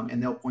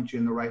 and they'll point you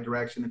in the right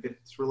direction. If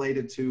it's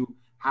related to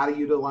how to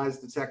utilize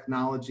the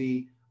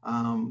technology,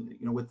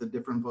 with the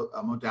different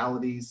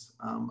modalities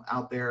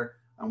out there,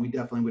 we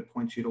definitely would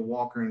point you to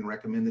Walker and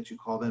recommend that you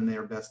call them. They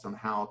are best on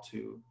how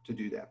to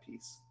do that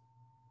piece.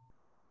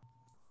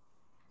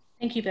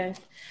 Thank you both.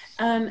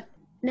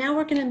 Now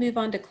we're going to move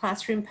on to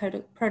classroom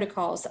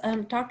protocols.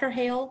 Dr.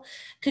 Hale,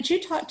 could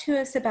you talk to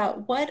us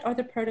about what are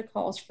the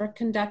protocols for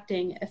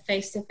conducting a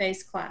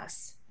face-to-face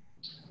class?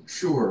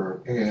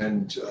 Sure.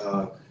 And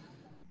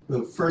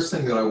the first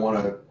thing that I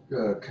want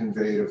to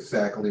convey to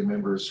faculty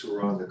members who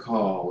are on the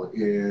call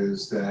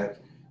is that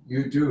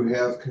you do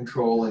have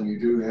control and you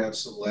do have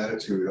some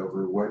latitude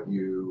over what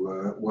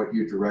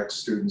you direct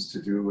students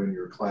to do in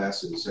your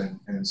classes.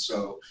 And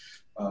so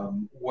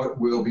what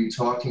we'll be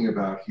talking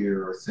about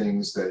here are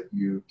things that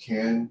you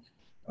can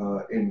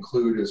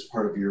include as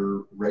part of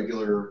your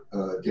regular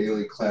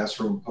daily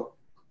classroom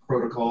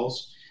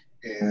protocols,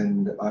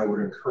 and I would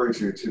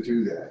encourage you to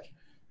do that.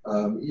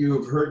 You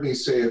have heard me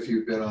say, if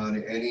you've been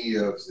on any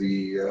of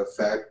the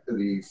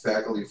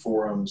faculty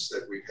forums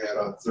that we've had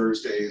on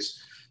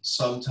Thursdays,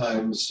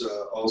 sometimes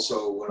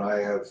also when I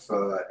have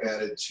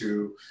added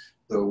to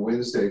the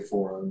Wednesday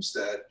forums,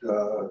 that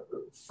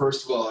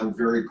first of all, I'm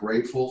very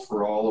grateful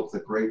for all of the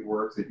great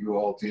work that you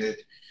all did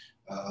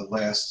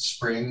last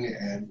spring,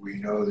 and we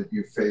know that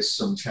you faced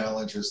some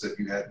challenges that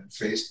you hadn't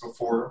faced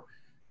before.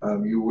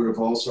 You would have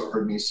also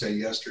heard me say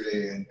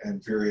yesterday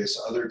and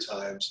various other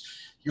times,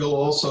 you'll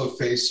also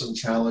face some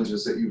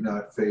challenges that you've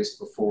not faced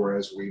before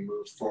as we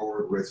move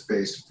forward with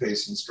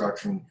face-to-face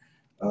instruction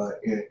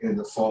in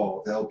the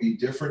fall. There'll be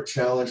different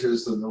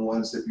challenges than the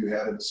ones that you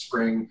had in the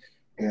spring.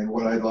 And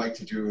what I'd like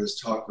to do is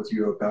talk with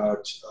you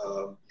about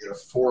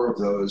 4 of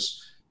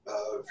those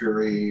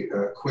very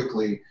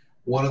quickly.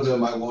 One of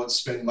them I won't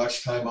spend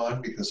much time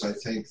on because I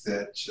think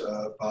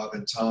that Bob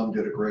and Tom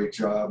did a great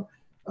job,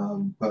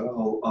 but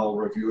I'll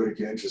review it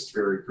again just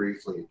very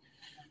briefly.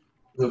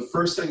 The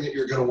first thing that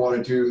you're going to want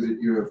to do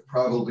that you have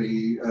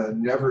probably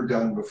never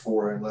done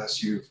before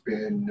unless you've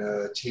been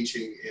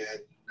teaching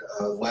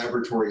in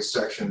laboratory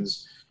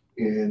sections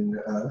in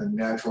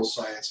natural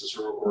sciences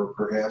or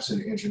perhaps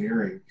in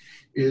engineering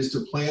is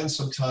to plan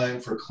some time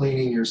for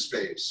cleaning your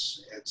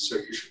space. And so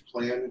you should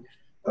plan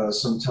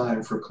some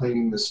time for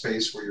cleaning the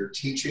space where you're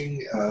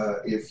teaching.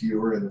 If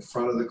you are in the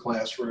front of the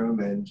classroom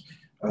and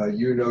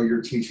you know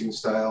your teaching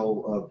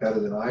style better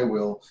than I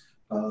will,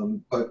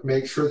 but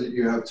make sure that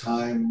you have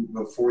time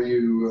before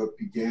you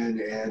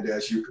begin and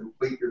as you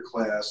complete your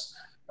class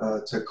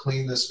to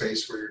clean the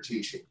space where you're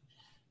teaching.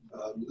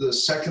 The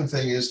second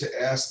thing is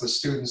to ask the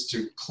students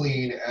to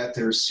clean at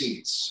their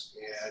seats.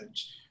 And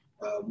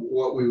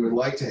what we would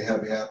like to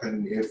have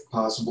happen, if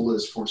possible,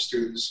 is for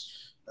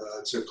students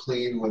to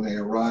clean when they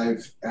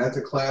arrive at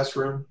the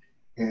classroom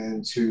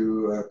and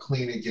to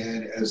clean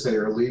again as they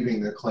are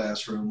leaving the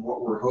classroom.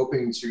 What we're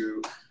hoping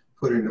to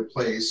put into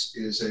place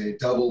is a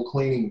double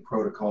cleaning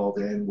protocol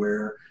then,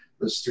 where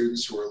the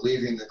students who are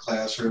leaving the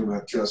classroom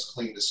have just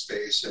cleaned the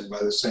space, and by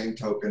the same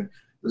token,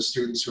 the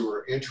students who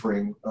are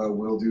entering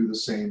will do the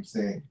same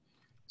thing.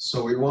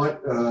 So we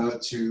want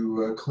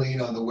to clean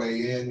on the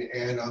way in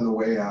and on the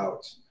way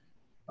out.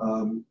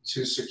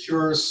 To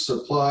secure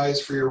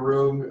supplies for your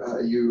room,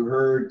 you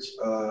heard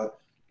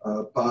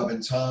Bob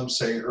and Tom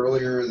say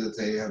earlier that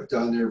they have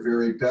done their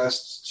very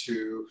best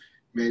to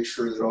make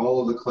sure that all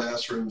of the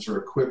classrooms are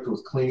equipped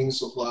with cleaning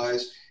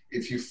supplies.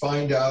 If you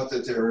find out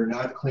that there are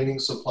not cleaning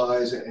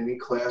supplies in any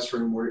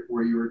classroom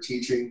where you are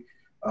teaching,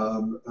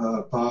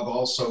 Bob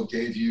also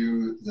gave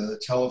you the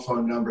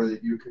telephone number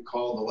that you can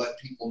call to let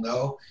people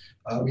know.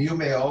 You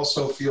may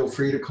also feel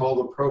free to call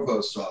the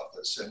provost's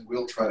office, and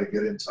we'll try to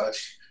get in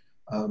touch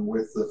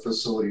with the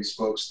facilities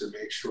folks to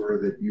make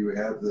sure that you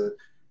have the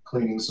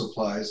cleaning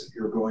supplies that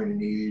you're going to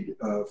need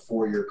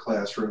for your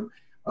classroom.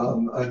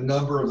 A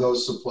number of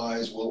those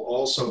supplies will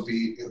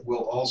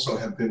also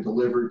have been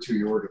delivered to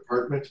your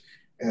department,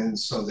 and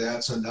so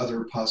that's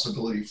another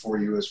possibility for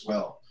you as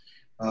well.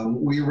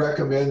 We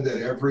recommend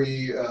that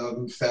every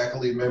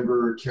faculty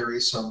member carry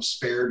some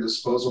spare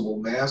disposable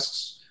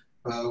masks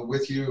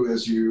with you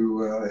as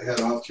you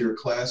head off to your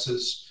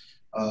classes.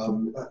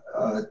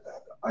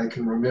 I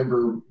can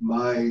remember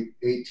my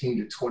 18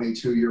 to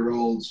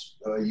 22-year-old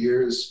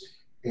years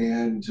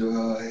and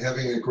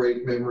having a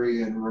great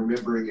memory and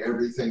remembering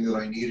everything that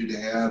I needed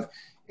to have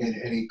in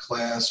any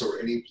class or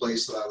any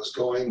place that I was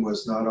going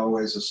was not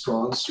always a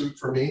strong suit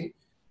for me.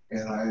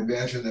 And I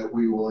imagine that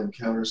we will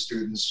encounter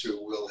students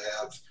who will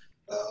have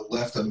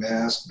left a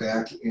mask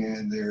back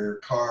in their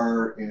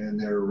car, in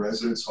their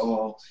residence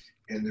hall,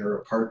 in their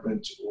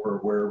apartment, or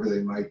wherever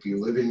they might be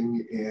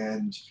living,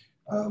 and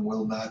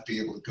will not be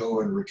able to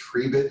go and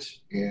retrieve it.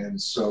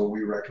 And so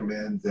we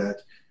recommend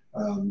that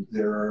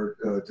there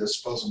are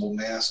disposable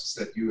masks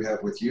that you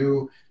have with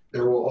you.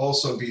 There will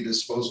also be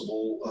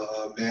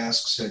disposable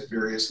masks at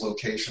various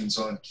locations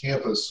on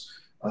campus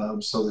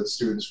so that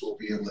students will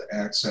be able to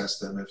access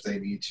them if they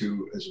need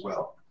to as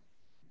well.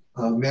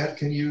 Matt,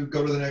 can you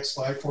go to the next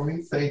slide for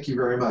me? Thank you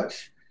very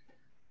much.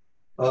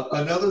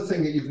 Another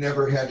thing that you've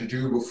never had to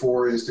do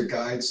before is to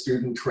guide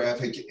student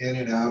traffic in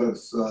and out of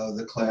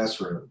the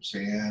classrooms.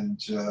 And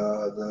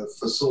the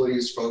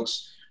facilities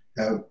folks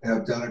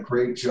have done a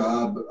great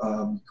job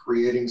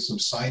creating some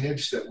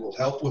signage that will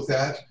help with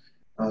that.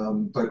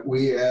 But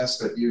we ask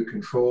that you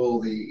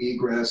control the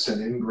egress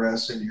and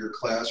ingress into your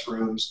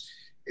classrooms,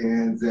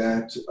 and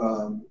that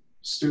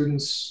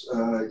students,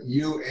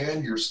 you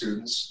and your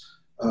students,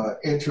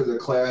 enter the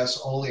class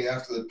only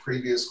after the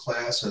previous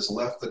class has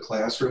left the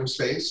classroom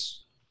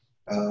space.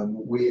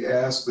 We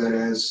ask that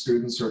as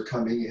students are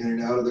coming in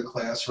and out of the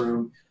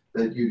classroom,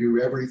 that you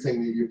do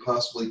everything that you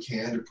possibly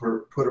can to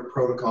put a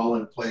protocol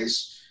in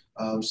place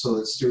so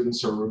that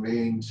students are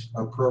remained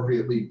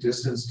appropriately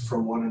distanced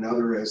from one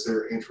another as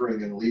they're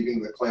entering and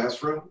leaving the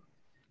classroom.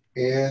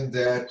 And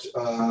that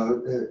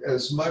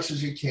as much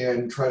as you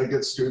can, try to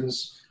get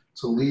students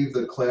to leave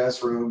the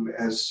classroom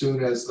as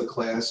soon as the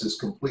class is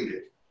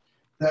completed.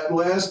 That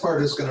last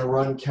part is going to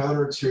run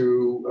counter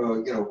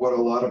to what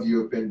a lot of you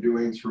have been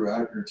doing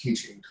throughout your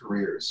teaching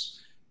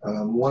careers.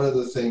 One of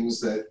the things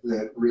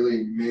that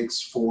really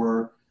makes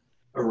for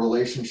a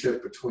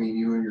relationship between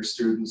you and your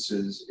students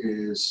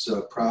is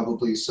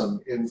probably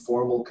some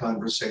informal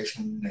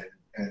conversation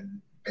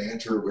and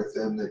banter with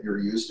them that you're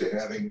used to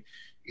having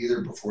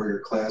either before your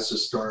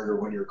classes start or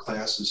when your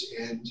classes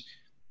end.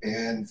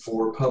 And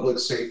for public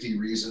safety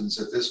reasons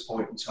at this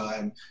point in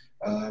time,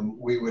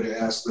 we would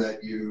ask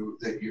that you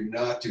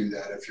not do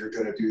that. If you're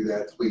going to do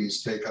that,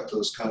 please take up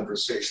those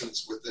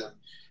conversations with them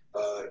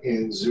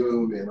in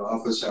Zoom, in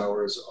office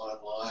hours,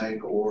 online,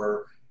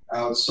 or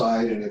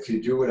outside. And if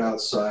you do it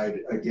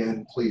outside,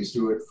 again, please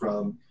do it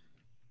from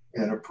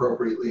an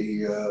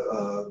appropriate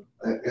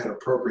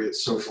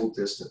social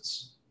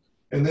distance.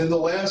 And then the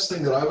last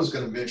thing that I was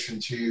going to mention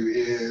to you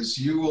is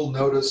you will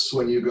notice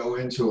when you go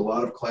into a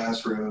lot of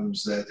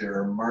classrooms that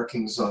there are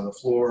markings on the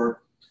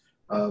floor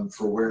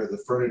for where the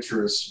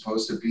furniture is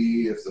supposed to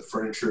be, if the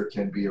furniture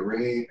can be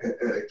rearranged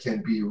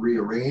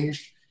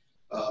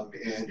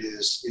and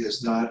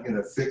is not in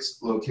a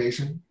fixed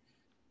location.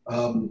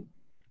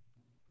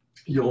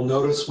 You'll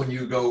notice when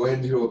you go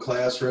into a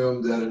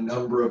classroom that a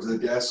number of the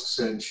desks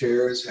and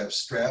chairs have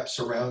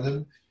straps around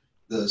them.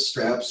 The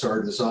straps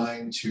are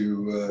designed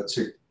to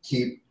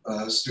keep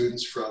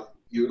students from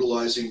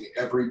utilizing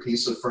every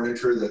piece of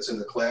furniture that's in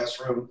the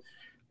classroom.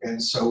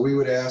 And so we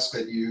would ask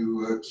that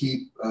you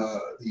keep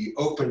the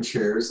open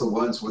chairs, the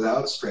ones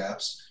without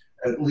straps,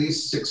 at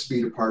least 6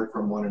 feet apart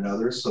from one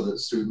another so that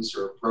students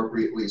are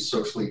appropriately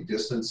socially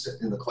distanced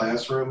in the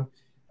classroom,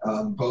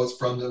 both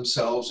from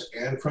themselves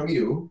and from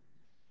you.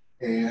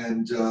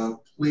 And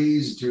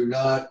please do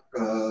not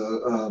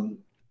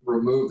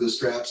remove the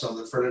straps on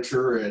the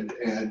furniture,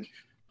 and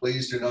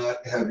please do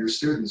not have your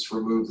students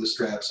remove the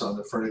straps on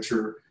the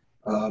furniture.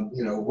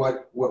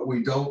 What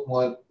we don't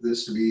want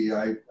this to be,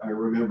 I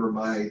remember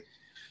my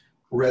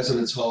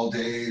residence hall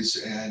days,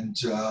 and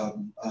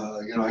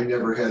I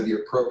never had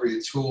the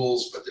appropriate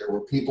tools, but there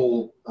were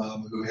people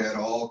who had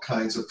all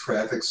kinds of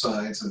traffic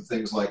signs and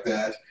things like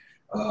that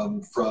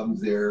from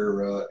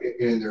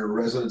in their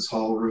residence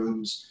hall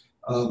rooms.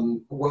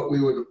 What we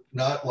would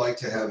not like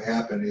to have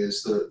happen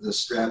is the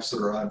straps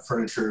that are on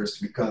furniture is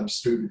to become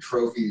student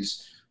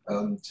trophies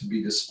to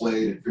be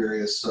displayed at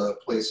various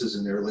places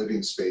in their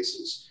living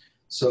spaces.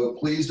 So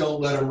please don't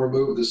let them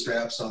remove the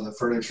straps on the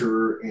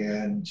furniture,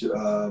 and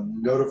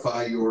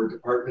notify your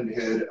department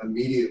head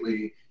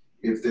immediately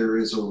if there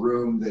is a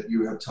room that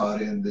you have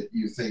taught in that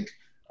you think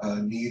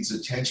needs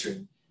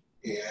attention,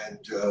 and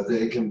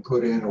they can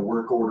put in a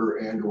work order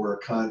and or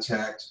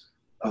contact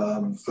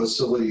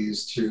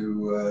facilities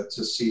to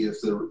see if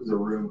the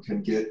room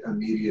can get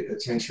immediate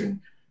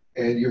attention.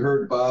 And you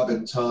heard Bob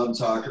and Tom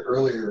talk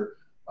earlier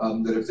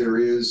that if there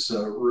is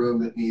a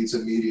room that needs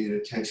immediate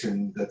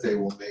attention, that they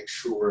will make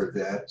sure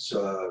that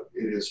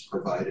it is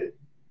provided.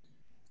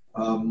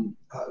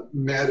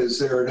 Matt, is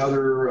there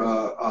another?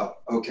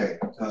 Okay,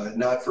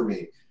 not for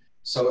me.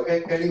 So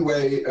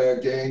anyway,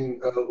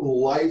 gang,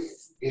 life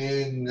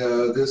in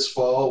this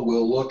fall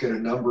will look in a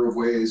number of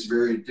ways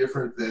very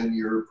different than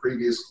your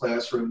previous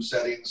classroom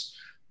settings,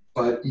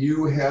 but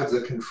you have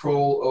the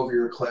control over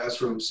your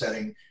classroom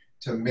setting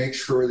to make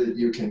sure that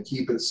you can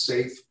keep it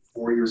safe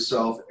for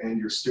yourself and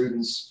your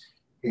students.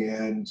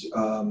 And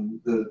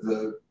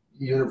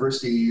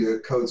university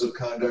codes of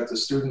conduct, the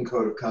student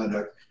code of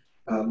conduct,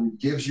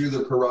 gives you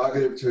the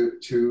prerogative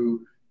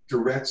to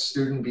direct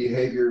student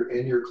behavior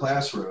in your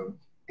classroom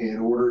in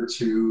order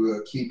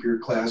to keep your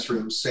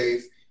classroom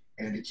safe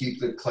and to keep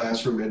the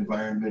classroom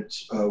environment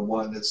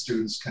one that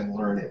students can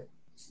learn in.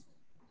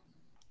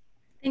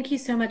 Thank you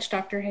so much,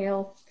 Dr.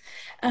 Hale.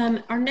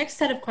 Our next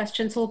set of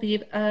questions will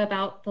be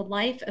about the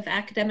life of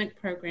academic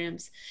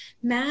programs.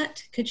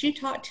 Matt, could you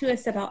talk to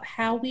us about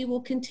how we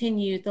will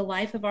continue the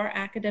life of our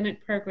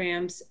academic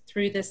programs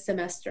through this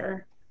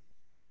semester?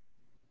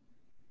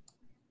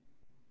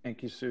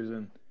 Thank you,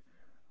 Susan.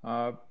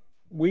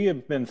 We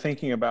have been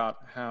thinking about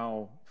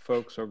how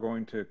folks are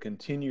going to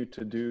continue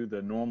to do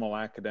the normal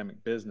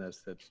academic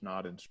business that's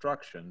not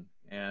instruction.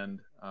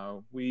 And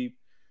we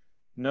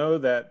know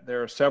that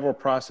there are several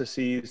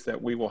processes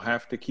that we will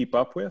have to keep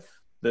up with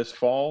this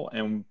fall.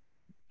 And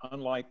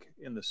unlike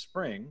in the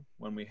spring,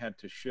 when we had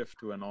to shift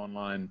to an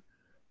online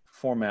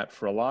format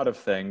for a lot of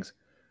things,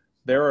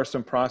 there are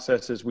some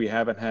processes we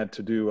haven't had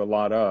to do a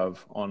lot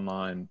of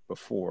online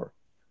before.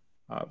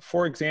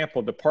 For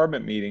example,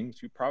 department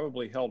meetings, you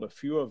probably held a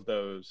few of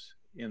those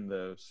in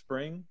the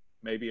spring,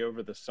 maybe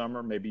over the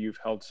summer, maybe you've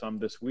held some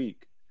this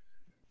week.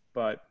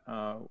 But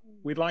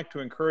we'd like to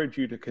encourage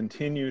you to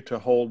continue to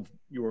hold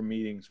your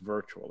meetings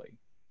virtually.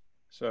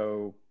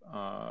 So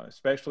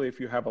especially if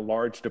you have a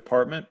large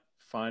department,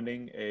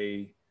 finding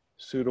a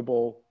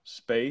suitable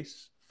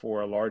space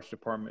for a large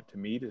department to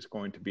meet is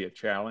going to be a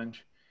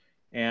challenge.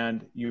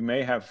 And you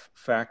may have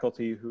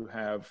faculty who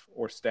have,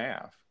 or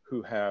staff,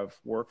 who have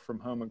work from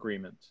home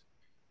agreements.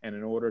 And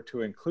in order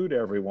to include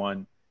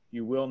everyone,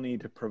 you will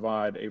need to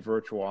provide a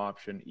virtual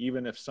option.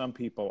 Even if some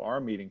people are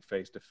meeting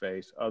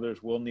face-to-face,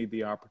 others will need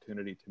the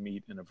opportunity to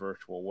meet in a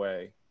virtual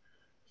way.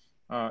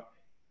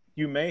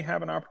 You may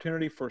have an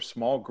opportunity for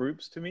small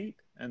groups to meet,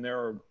 and there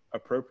are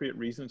appropriate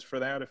reasons for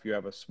that if you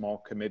have a small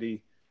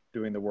committee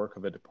doing the work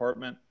of a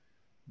department.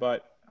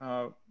 But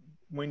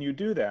when you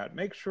do that,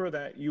 make sure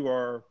that you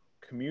are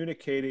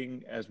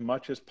communicating as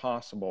much as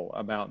possible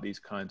about these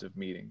kinds of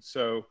meetings.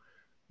 So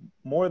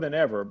more than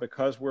ever,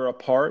 because we're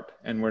apart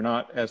and we're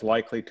not as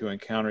likely to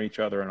encounter each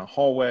other in a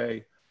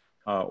hallway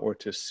or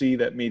to see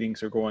that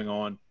meetings are going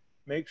on,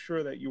 make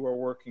sure that you are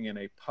working in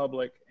a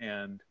public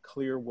and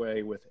clear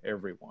way with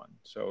everyone.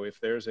 So if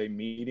there's a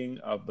meeting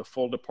of the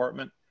full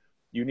department,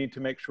 you need to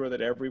make sure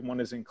that everyone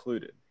is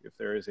included. If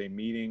there is a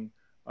meeting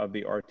of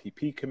the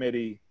RTP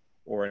committee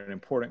or an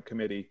important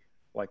committee,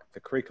 like the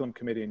curriculum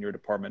committee in your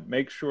department,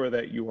 make sure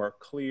that you are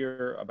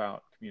clear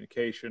about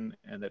communication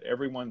and that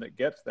everyone that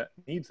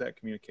needs that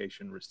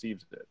communication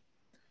receives it.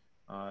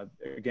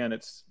 Again,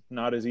 it's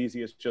not as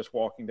easy as just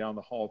walking down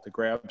the hall to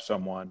grab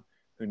someone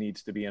who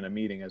needs to be in a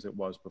meeting as it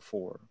was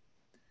before.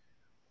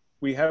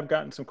 We have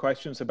gotten some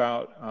questions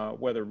about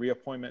whether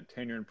reappointment,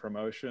 tenure, and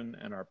promotion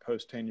and our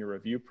post-tenure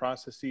review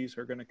processes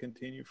are going to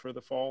continue for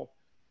the fall.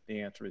 The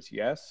answer is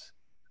yes.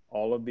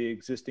 All of the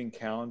existing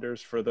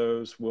calendars for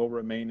those will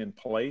remain in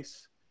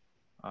place.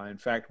 In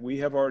fact, we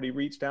have already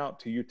reached out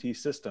to UT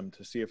System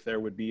to see if there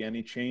would be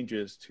any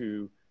changes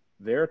to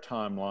their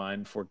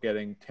timeline for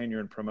getting tenure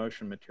and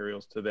promotion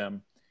materials to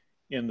them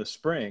in the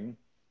spring.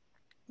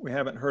 We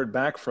haven't heard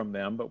back from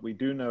them, but we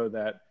do know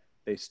that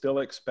they still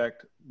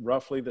expect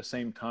roughly the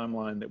same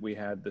timeline that we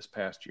had this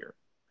past year.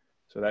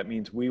 So that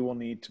means we will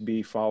need to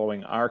be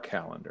following our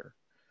calendar.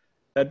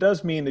 That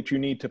does mean that you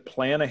need to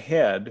plan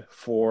ahead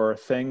for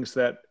things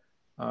that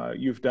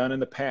you've done in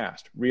the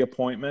past.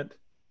 Reappointment,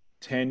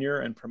 tenure,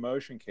 and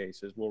promotion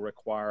cases will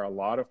require a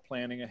lot of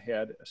planning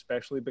ahead,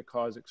 especially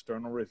because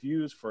external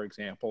reviews, for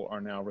example, are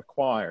now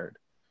required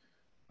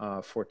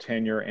for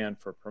tenure and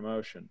for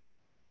promotion.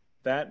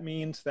 That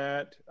means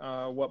that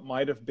what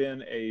might have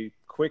been a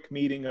quick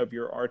meeting of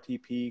your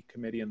RTP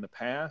committee in the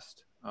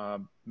past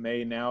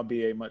may now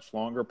be a much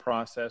longer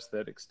process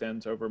that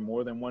extends over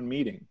more than one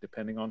meeting,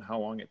 depending on how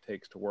long it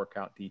takes to work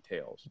out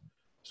details.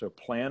 So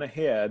plan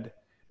ahead,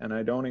 and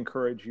I don't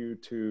encourage you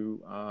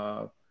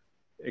to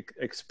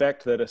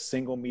expect that a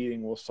single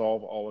meeting will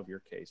solve all of your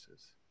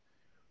cases.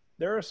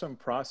 There are some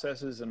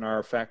processes in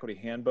our faculty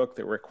handbook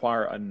that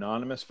require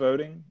anonymous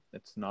voting.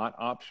 It's not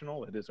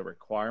optional, it is a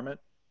requirement.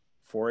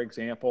 For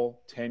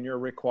example, tenure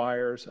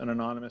requires an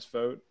anonymous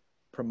vote.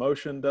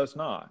 Promotion does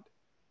not.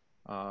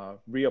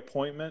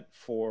 Reappointment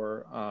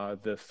for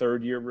the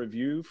third year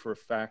review for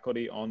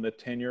faculty on the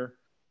tenure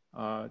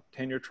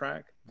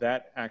track,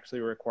 that actually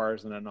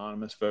requires an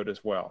anonymous vote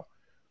as well.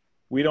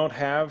 We don't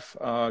have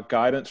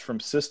guidance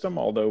from system,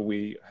 although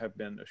we have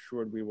been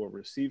assured we will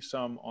receive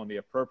some on the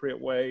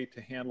appropriate way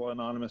to handle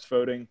anonymous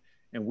voting,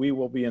 and we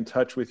will be in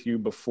touch with you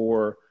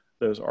before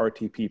those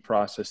RTP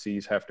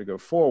processes have to go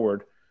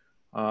forward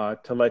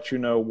to let you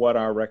know what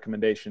our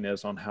recommendation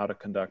is on how to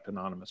conduct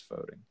anonymous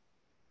voting.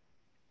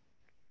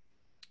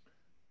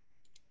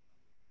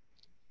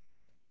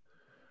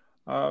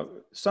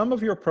 Some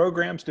of your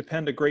programs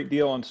depend a great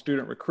deal on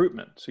student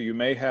recruitment. So you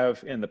may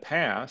have in the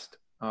past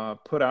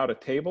put out a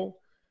table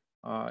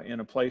in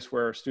a place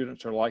where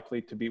students are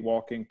likely to be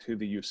walking to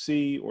the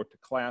UC or to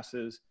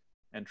classes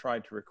and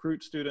tried to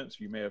recruit students.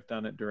 You may have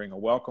done it during a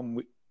welcome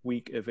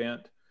week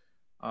event,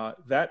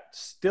 that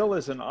still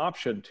is an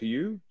option to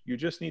you. You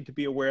just need to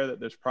be aware that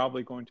there's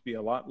probably going to be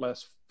a lot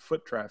less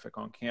foot traffic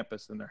on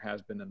campus than there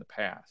has been in the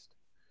past.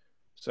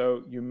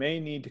 So you may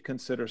need to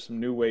consider some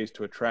new ways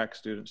to attract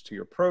students to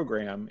your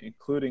program,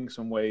 including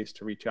some ways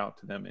to reach out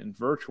to them in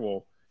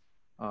virtual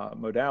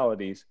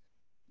modalities.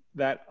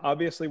 That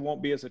obviously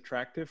won't be as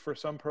attractive for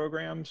some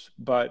programs,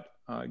 but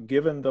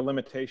given the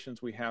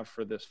limitations we have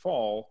for this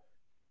fall,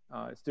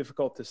 it's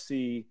difficult to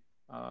see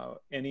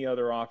any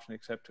other option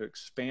except to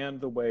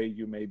expand the way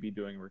you may be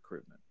doing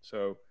recruitment.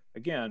 So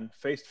again,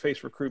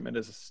 face-to-face recruitment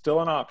is still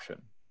an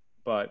option,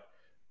 but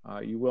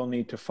you will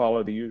need to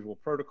follow the usual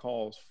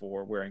protocols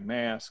for wearing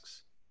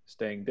masks,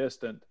 staying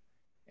distant,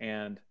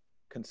 and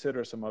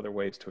consider some other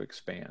ways to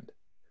expand.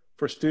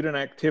 For student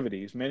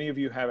activities, many of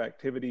you have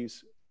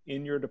activities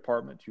in your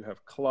department. You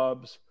have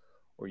clubs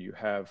or you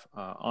have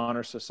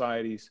honor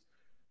societies.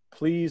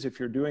 Please, if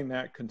you're doing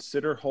that,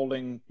 consider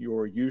holding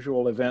your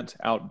usual events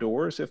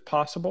outdoors if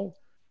possible.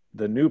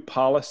 The new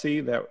policy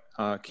that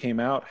came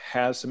out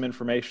has some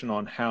information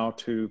on how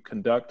to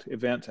conduct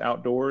events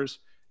outdoors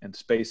and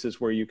spaces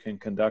where you can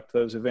conduct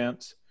those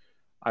events.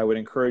 I would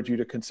encourage you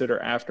to consider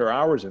after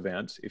hours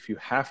events. If you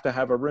have to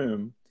have a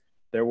room,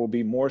 there will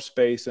be more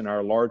space in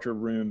our larger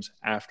rooms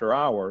after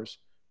hours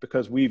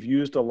because we've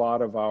used a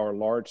lot of our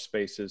large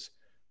spaces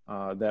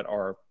that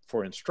are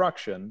for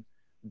instruction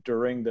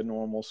during the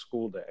normal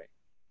school day.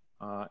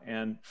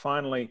 And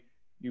finally,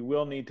 you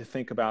will need to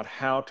think about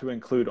how to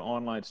include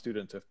online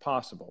students if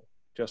possible.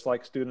 Just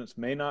like students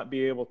may not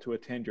be able to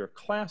attend your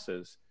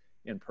classes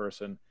in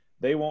person,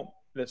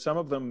 some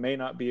of them may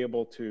not be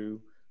able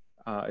to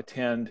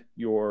attend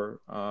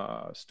your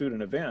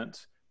student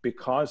events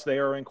because they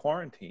are in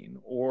quarantine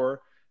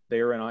or they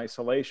are in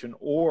isolation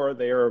or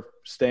they are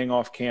staying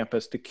off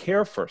campus to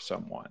care for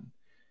someone.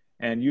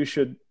 And you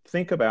should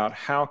think about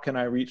how can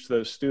I reach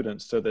those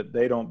students so that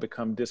they don't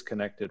become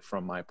disconnected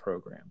from my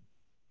program.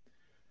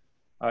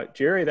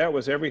 Jerry, that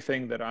was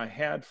everything that I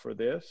had for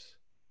this.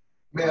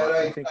 Matt,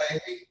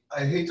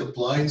 I hate to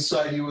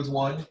blindside you with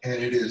one,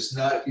 and it is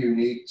not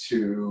unique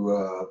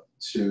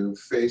to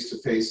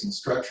face-to-face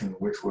instruction,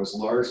 which was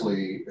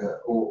largely,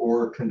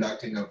 or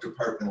conducting of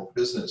departmental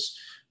business,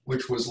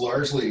 which was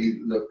largely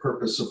the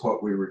purpose of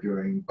what we were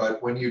doing.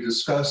 But when you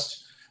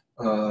discussed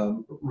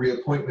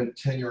reappointment,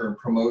 tenure, and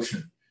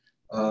promotion,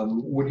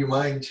 would you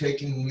mind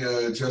taking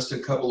just a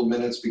couple of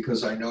minutes,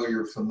 because I know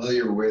you're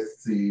familiar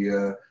with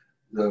the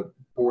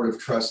Board of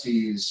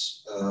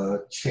Trustees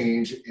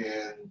change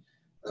in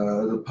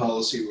the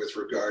policy with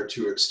regard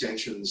to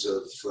extensions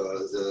of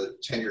the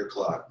tenure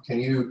clock. Can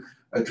you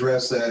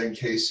address that in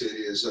case it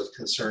is of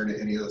concern to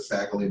any of the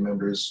faculty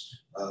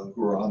members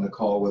who are on the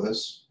call with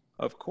us?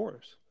 Of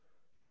course.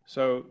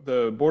 So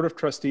the Board of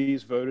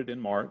Trustees voted in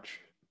March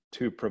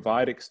to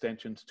provide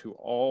extensions to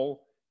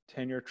all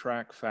tenure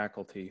track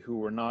faculty who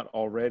were not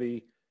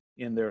already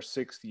in their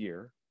 6th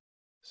year.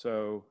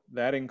 So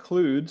that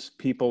includes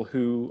people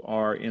who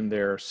are in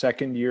their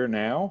 2nd year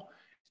now,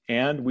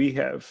 and we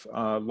have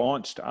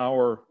launched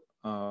our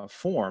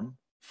form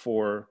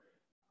for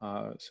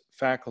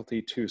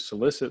faculty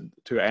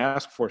to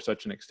ask for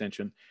such an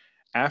extension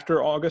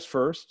after August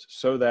 1st,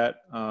 so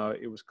that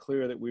it was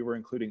clear that we were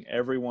including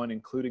everyone,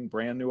 including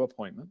brand new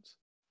appointments.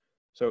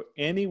 So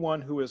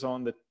anyone who is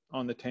on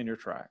the tenure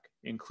track,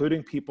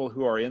 including people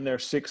who are in their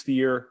 6th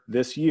year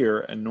this year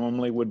and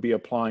normally would be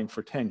applying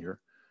for tenure,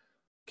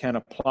 can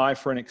apply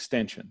for an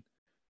extension.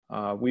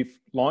 We've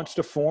launched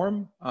a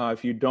form.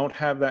 If you don't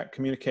have that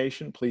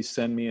communication, please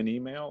send me an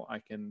email. I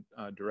can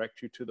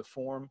direct you to the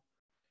form.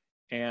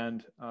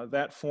 And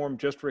that form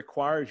just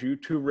requires you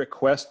to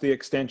request the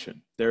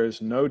extension. There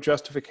is no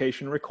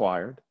justification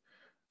required.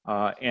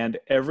 And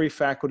every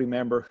faculty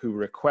member who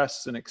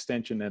requests an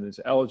extension and is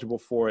eligible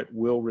for it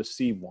will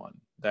receive one.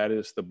 That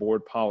is the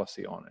board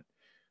policy on it.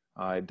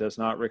 It does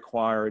not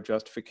require a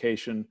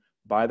justification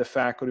by the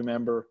faculty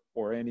member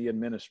or any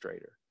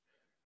administrator.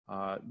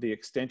 The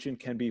extension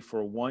can be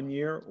for 1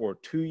 year or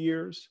 2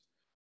 years.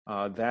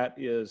 That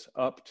is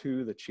up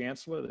to the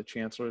chancellor. The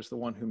chancellor is the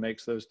one who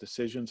makes those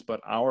decisions,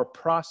 but our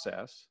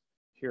process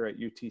here at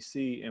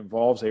UTC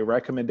involves a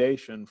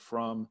recommendation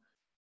from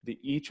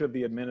each of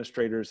the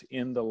administrators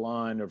in the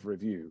line of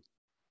review.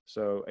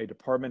 So a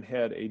department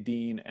head, a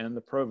dean, and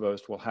the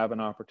provost will have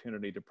an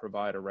opportunity to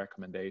provide a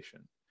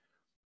recommendation.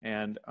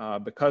 And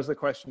because the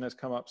question has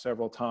come up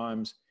several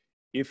times,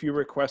 if you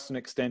request an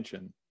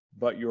extension,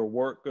 but your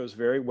work goes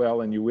very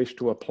well and you wish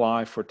to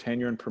apply for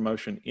tenure and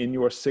promotion in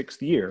your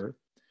 6th year,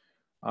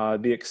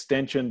 the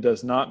extension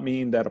does not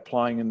mean that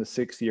applying in the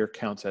 6th year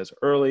counts as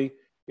early.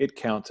 It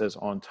counts as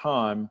on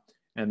time.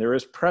 And there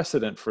is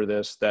precedent for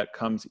this that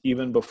comes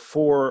even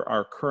before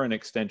our current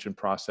extension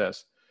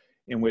process,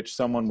 in which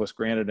someone was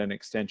granted an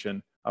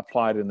extension,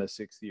 applied in the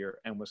 6th year,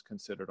 and was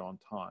considered on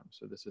time.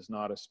 So this is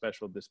not a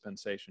special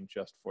dispensation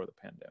just for the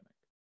pandemic.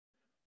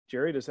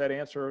 Jerry, does that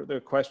answer the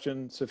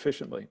question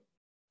sufficiently?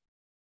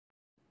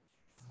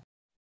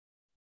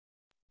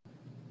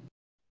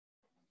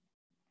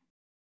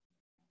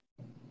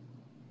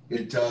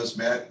 It does,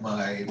 Matt.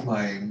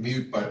 My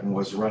mute button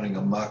was running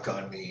amok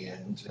on me,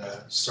 and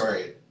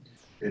sorry,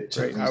 it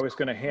took me. I was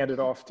going to hand it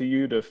off to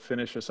you to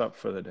finish us up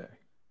for the day.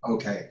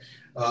 Okay.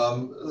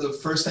 The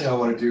first thing I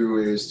want to do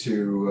is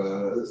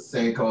to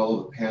thank all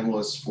of the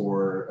panelists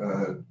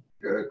for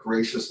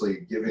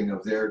graciously giving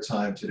of their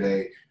time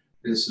today.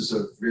 This is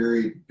a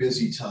very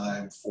busy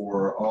time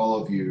for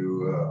all of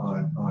you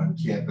on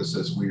campus,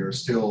 as we are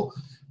still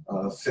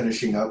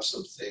finishing up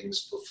some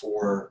things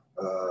before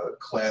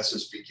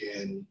classes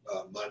begin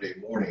Monday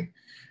morning.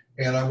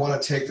 And I want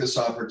to take this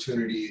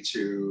opportunity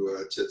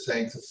to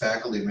thank the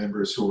faculty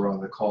members who are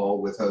on the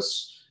call with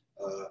us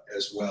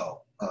as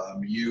well.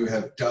 You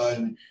have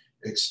done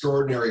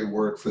extraordinary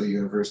work for the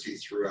university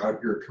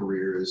throughout your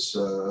careers,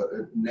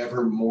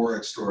 never more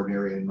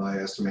extraordinary in my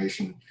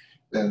estimation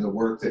than the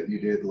work that you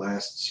did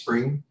last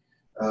spring.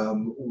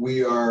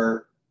 We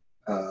are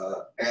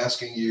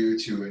asking you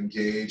to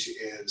engage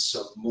in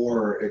some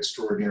more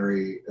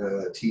extraordinary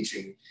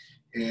teaching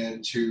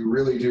and to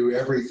really do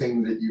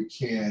everything that you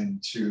can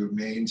to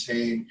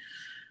maintain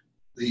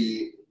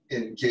the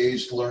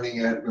engaged learning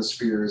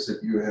atmospheres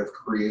that you have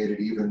created,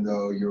 even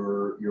though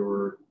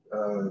you're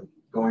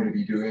going to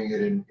be doing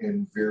it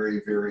in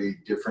very, very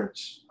different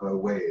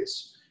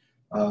ways.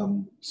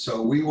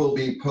 So we will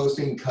be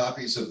posting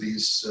copies of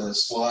these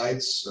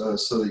slides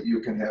so that you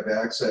can have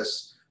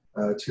access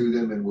to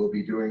them, and we'll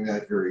be doing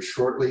that very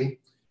shortly.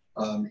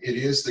 It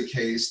is the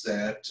case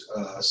that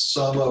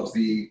some of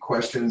the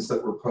questions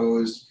that were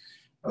posed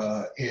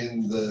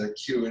in the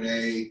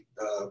Q&A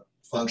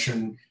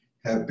function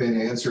have been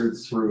answered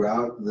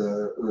throughout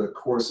the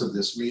course of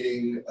this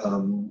meeting.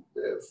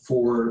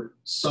 For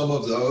some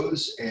of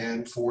those,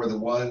 and for the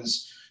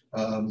ones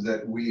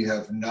that we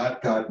have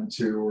not gotten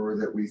to or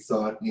that we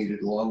thought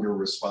needed longer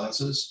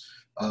responses,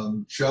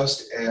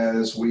 just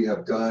as we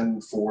have done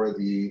for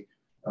the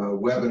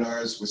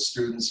webinars with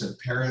students and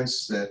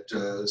parents that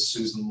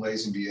Susan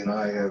Lazenby and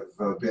I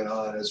have been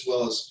on, as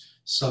well as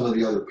some of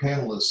the other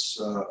panelists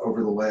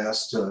over the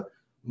last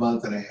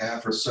month and a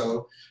half or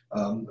so.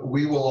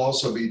 We will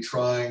also be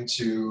trying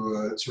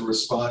to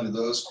respond to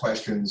those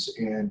questions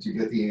and to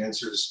get the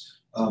answers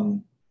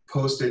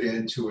posted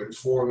in to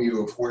inform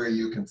you of where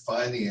you can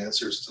find the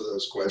answers to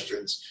those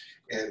questions.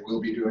 And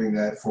we'll be doing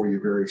that for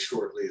you very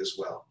shortly as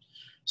well.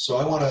 So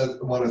I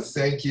want to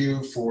thank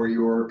you for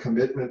your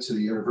commitment to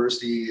the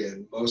university,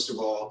 and most of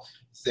all,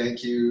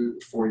 thank you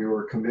for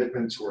your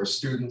commitment to our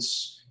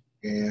students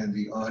and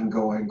the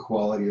ongoing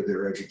quality of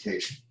their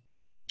education.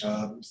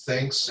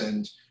 Thanks,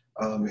 and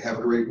have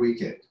a great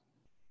weekend.